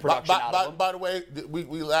that kind of production out of him. By the way,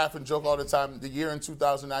 we laugh and joke all the time. The year in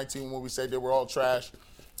 2019 when we said they were all trash,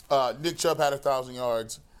 Nick Chubb had 1,000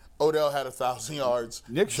 yards. Odell had 1,000 yards.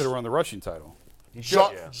 Nick should have run the rushing title.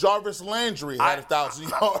 Jarvis Landry had 1,000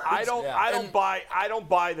 yards. I don't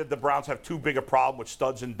buy that the Browns have too big a problem with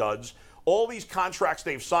studs and duds. All these contracts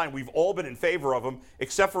they've signed, we've all been in favor of them,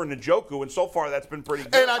 except for Njoku, and so far that's been pretty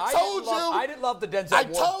good. And I didn't love the Denzel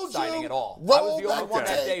Ward signing at all. I was the only one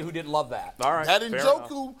that day who didn't love that. All right, that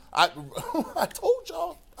Njoku, I told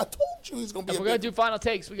y'all. I told you he's going to be. If we're going to do final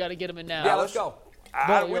takes, we got to get him in now. Yeah, let's go.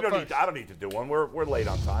 I don't need to do one. We're late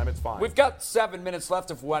on time. It's fine. We've got 7 minutes left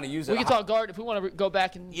if we want to use it. We can talk guard if we want to go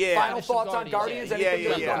back and final thoughts on Guardians.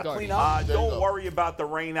 Don't worry about the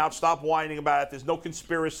rain out. Stop whining about it. There's no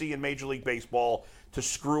conspiracy in Major League Baseball to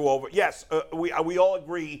screw over. Yes, we all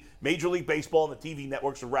agree Major League Baseball and the TV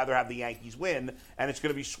networks would rather have the Yankees win, and it's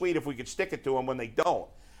going to be sweet if we could stick it to them when they don't.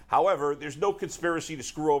 However, there's no conspiracy to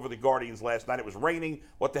screw over the Guardians last night. It was raining.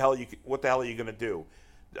 What the hell are you going to do?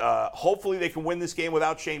 Hopefully they can win this game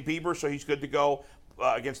without Shane Bieber, so he's good to go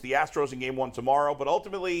against the Astros in Game 1 tomorrow. But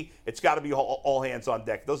ultimately, it's got to be all hands on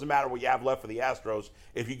deck. It doesn't matter what you have left for the Astros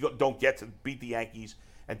if you don't get to beat the Yankees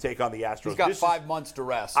and take on the Astros. He's got 5 months to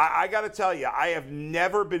rest. I got to tell you, I have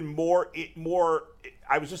never been more.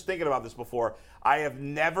 I was just thinking about this before. I have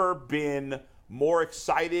never been more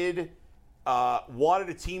excited. Wanted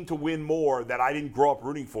a team to win more that I didn't grow up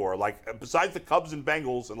rooting for. Like besides the Cubs and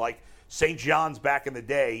Bengals and like St. John's back in the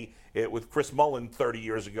day with Chris Mullen 30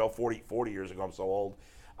 years ago, 40 years ago. I'm so old.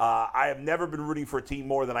 I have never been rooting for a team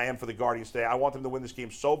more than I am for the Guardians today. I want them to win this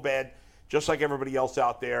game so bad, just like everybody else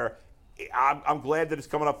out there. I'm glad that it's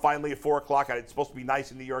coming up finally at 4 o'clock. It's supposed to be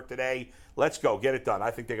nice in New York today. Let's go. Get it done.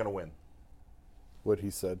 I think they're going to win. What he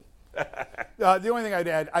said. The only thing I'd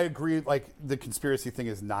add, I agree, like the conspiracy thing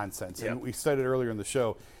is nonsense. Yep. And we said it earlier in the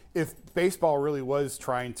show. If baseball really was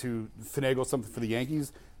trying to finagle something for the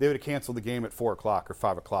Yankees, they would have canceled the game at 4 o'clock or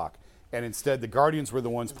 5 o'clock. And instead, the Guardians were the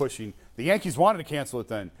ones pushing. The Yankees wanted to cancel it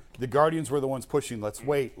then. The Guardians were the ones pushing. Let's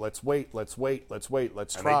wait. Let's try. And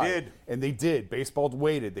they did. And they did. Baseball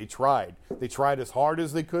waited. They tried. They tried as hard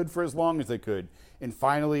as they could for as long as they could. And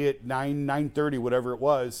finally, at 9:30, whatever it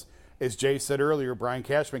was, as Jay said earlier, Brian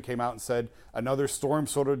Cashman came out and said another storm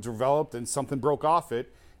sort of developed and something broke off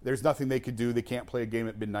it. There's nothing they could do. They can't play a game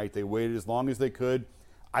at midnight. They waited as long as they could.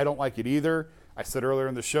 I don't like it either. I said earlier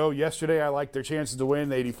in the show, yesterday I liked their chances to win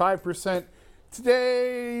 85%.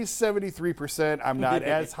 Today, 73%. I'm not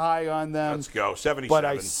as high on them. Let's go, 77. But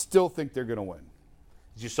I still think they're going to win.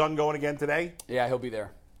 Is your son going again today? Yeah, he'll be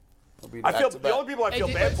there. The only people I feel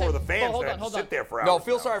bad for are the fans that have to sit there for hours. No,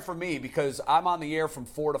 feel sorry for me because I'm on the air from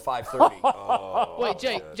 4 to 5:30. Wait,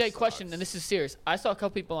 Jay, question, and this is serious. I saw a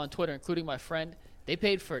couple people on Twitter, including my friend. They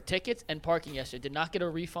paid for tickets and parking yesterday. Did not get a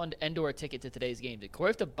refund and/or a ticket to today's game. Did Corey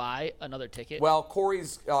have to buy another ticket? Well,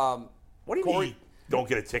 Corey's. What do you mean? Don't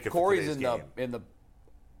get a ticket. Corey's for today's game? in the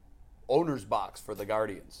owner's box for the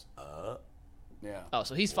Guardians. Yeah. Oh,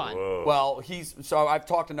 so he's fine. Whoa. Well, so I've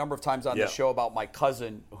talked a number of times on this show about my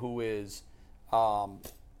cousin who is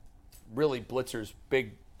really Blitzer's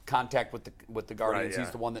big contact with the Guardians. Right, yeah.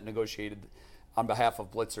 He's the one that negotiated on behalf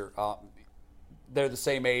of Blitzer. They're the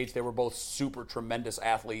same age. They were both super tremendous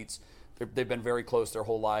athletes. They've been very close their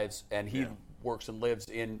whole lives, and he works and lives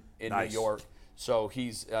in New York. So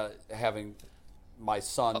he's having my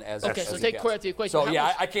son as okay, so take Corey out the equation. So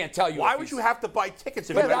I can't tell you. Why would you have to buy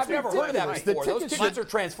tickets? I've never heard of that before. Those tickets are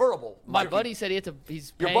transferable. My buddy said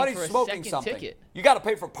he's paying your buddy's for a smoking second something. ticket. You got to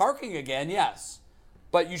pay for parking again, yes,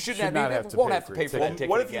 but you won't have to pay for that ticket.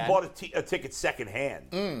 What if again. you bought a ticket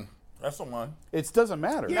secondhand? That's the one. It doesn't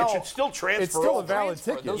matter. Yeah, it should still transfer. It's still a valid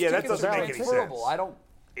ticket. Those that tickets doesn't are make any sense. transferable.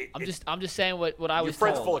 I'm just saying what I was Your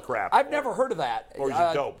friend's told. full of crap. I've never heard of that. Or is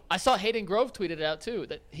it dope? I saw Hayden Grove tweeted it out too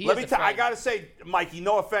that he. Let me tell you, I gotta say, Mikey,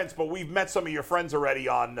 no offense, but we've met some of your friends already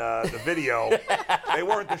on the video. They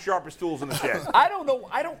weren't the sharpest tools in the shed. I don't know.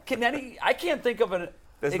 I can't think of an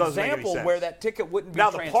example where that ticket wouldn't be now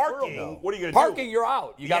the transferable. parking. What are you gonna do? Parking, you're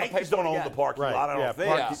out. You got to pay for don't it own again. the parking lot. I don't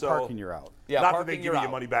think. Parking, you're out. Yeah, not that they give you your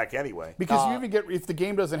money back anyway. Because you even get, if the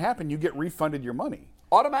game doesn't happen, you get refunded your money.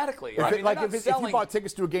 Automatically. If you bought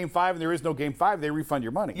tickets to a Game 5 and there is no Game 5, they refund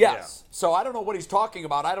your money. Yes. Yeah. So I don't know what he's talking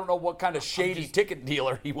about. I don't know what kind of shady ticket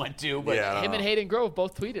dealer he went to. But him and Hayden Grove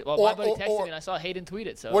both tweeted. Well, my buddy texted me and I saw Hayden tweet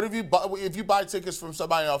it. So what if you buy tickets from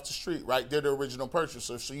somebody off the street, right? They're the original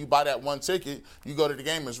purchaser. So you buy that one ticket, you go to the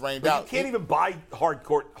game, it's rained out. You can't even buy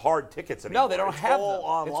hard tickets anymore. No, they don't have them.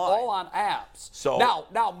 Online. It's all on apps. So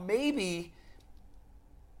now maybe.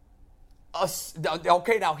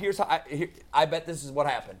 Okay, now here's how I bet this is what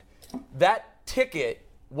happened. That ticket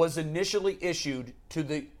was initially issued to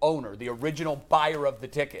the owner, the original buyer of the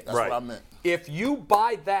ticket. That's what I meant. If you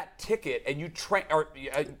buy that ticket and you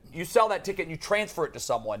sell that ticket and you transfer it to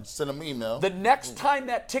someone, send them email. The next time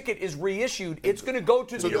that ticket is reissued, it's going to go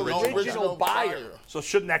to the original buyer. So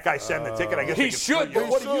shouldn't that guy send the ticket? I guess he should. But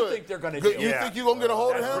what do you think they're going to do? You think you're going to get a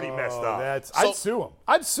hold of him? That's pretty messed up. I'd sue him.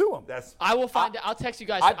 I'd sue him. I will find it. I'll text you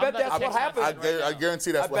guys. I bet that's what happened. I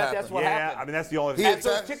guarantee that's what happened. That's what happened. I mean, that's the only thing. As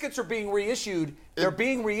those tickets are being reissued, they're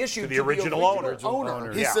being reissued to the original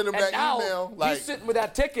owner. He sent him that email. He's sitting with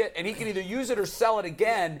that ticket, and he can either use it or sell it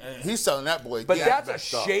again. He's selling that boy. But that's a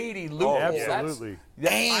shady loophole. Absolutely.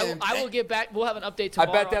 I will get back. We'll have an update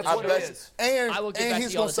tomorrow. I bet that's what it is. And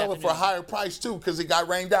he's going to sell it for a higher price, too, because it got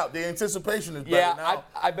rained out. The anticipation is better now.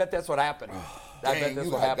 I bet that's what happened. I bet that's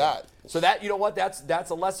what happened. So that, you know what, that's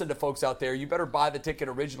a lesson to folks out there. You better buy the ticket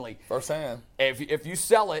originally. Firsthand. If you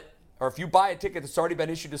sell it, or if you buy a ticket that's already been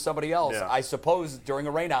issued to somebody else, I suppose during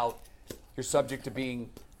a rainout, you're subject to being.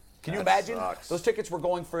 Can you imagine? Sucks. Those tickets were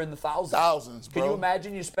going for in the thousands. Thousands, bro. Can you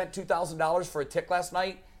imagine you spent $2,000 for a ticket last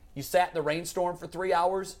night? You sat in the rainstorm for 3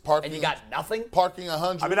 hours, and you got nothing? Parking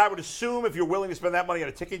 100. I mean, I would assume if you're willing to spend that money on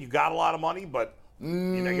a ticket, you got a lot of money, but I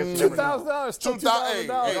guess $2,000.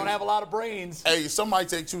 $2,000. You don't have a lot of brains. Hey, somebody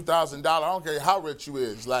take $2,000. I don't care how rich you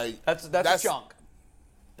is. Like that's a chunk.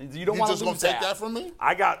 You don't want to lose take that from me?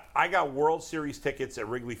 I got World Series tickets at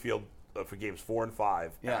Wrigley Field for games 4 and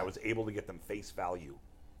 5, and I was able to get them face value.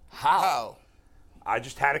 How? I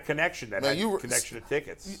just had a connection that had a connection to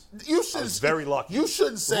tickets. I was very lucky. You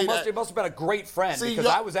shouldn't say that. It must have been a great friend because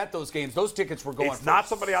I was at those games. Those tickets were going. It's not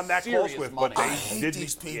somebody I'm that close with, but I hate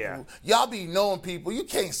these people. Yeah. Y'all be knowing people. You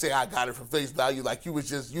can't say I got it for face value like you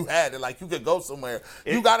had it, like you could go somewhere.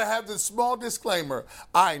 You got to have this small disclaimer.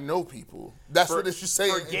 I know people. That's what it should say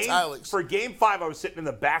in italics. For Game 5, I was sitting in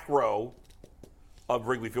the back row of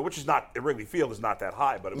Wrigley Field, which is not Wrigley Field is not that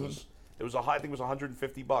high, but it was. It was I think it was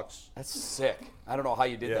 $150. That's sick. I don't know how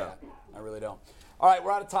you did that. I really don't. All right,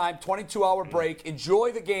 we're out of time. 22-hour break.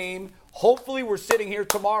 Enjoy the game. Hopefully we're sitting here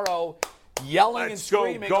tomorroar yelling and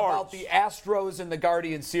screaming about the Astros and the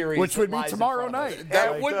Guardian series. Which would be tomorrow night.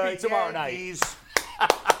 That would be tomorrow night.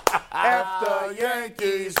 After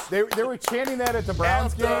Yankees. They were chanting that at the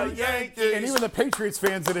Browns game. Yankees. And even the Patriots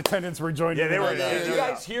fans in attendance were joining in. Did you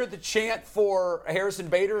guys hear the chant for Harrison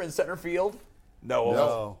Bader in center field?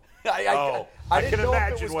 No. I didn't know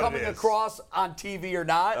if it was coming across on TV or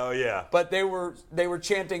not. Oh yeah. But they were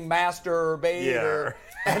chanting Master Bader,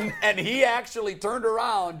 and he actually turned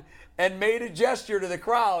around and made a gesture to the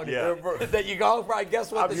crowd that you go. I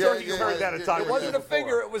guess what I'm sure you heard that a time. It wasn't a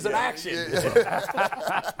finger; it was an action.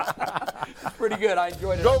 Pretty good. I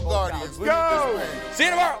enjoyed it. Go Guardians! Go! See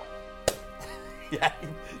you tomorrow. Yeah,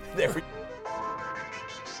 there we go.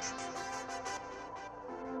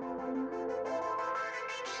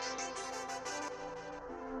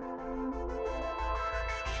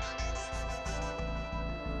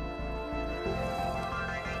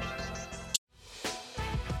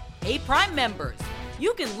 Hey, Prime members,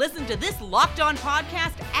 you can listen to this Locked On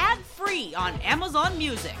podcast ad-free on Amazon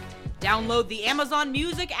Music. Download the Amazon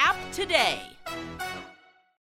Music app today.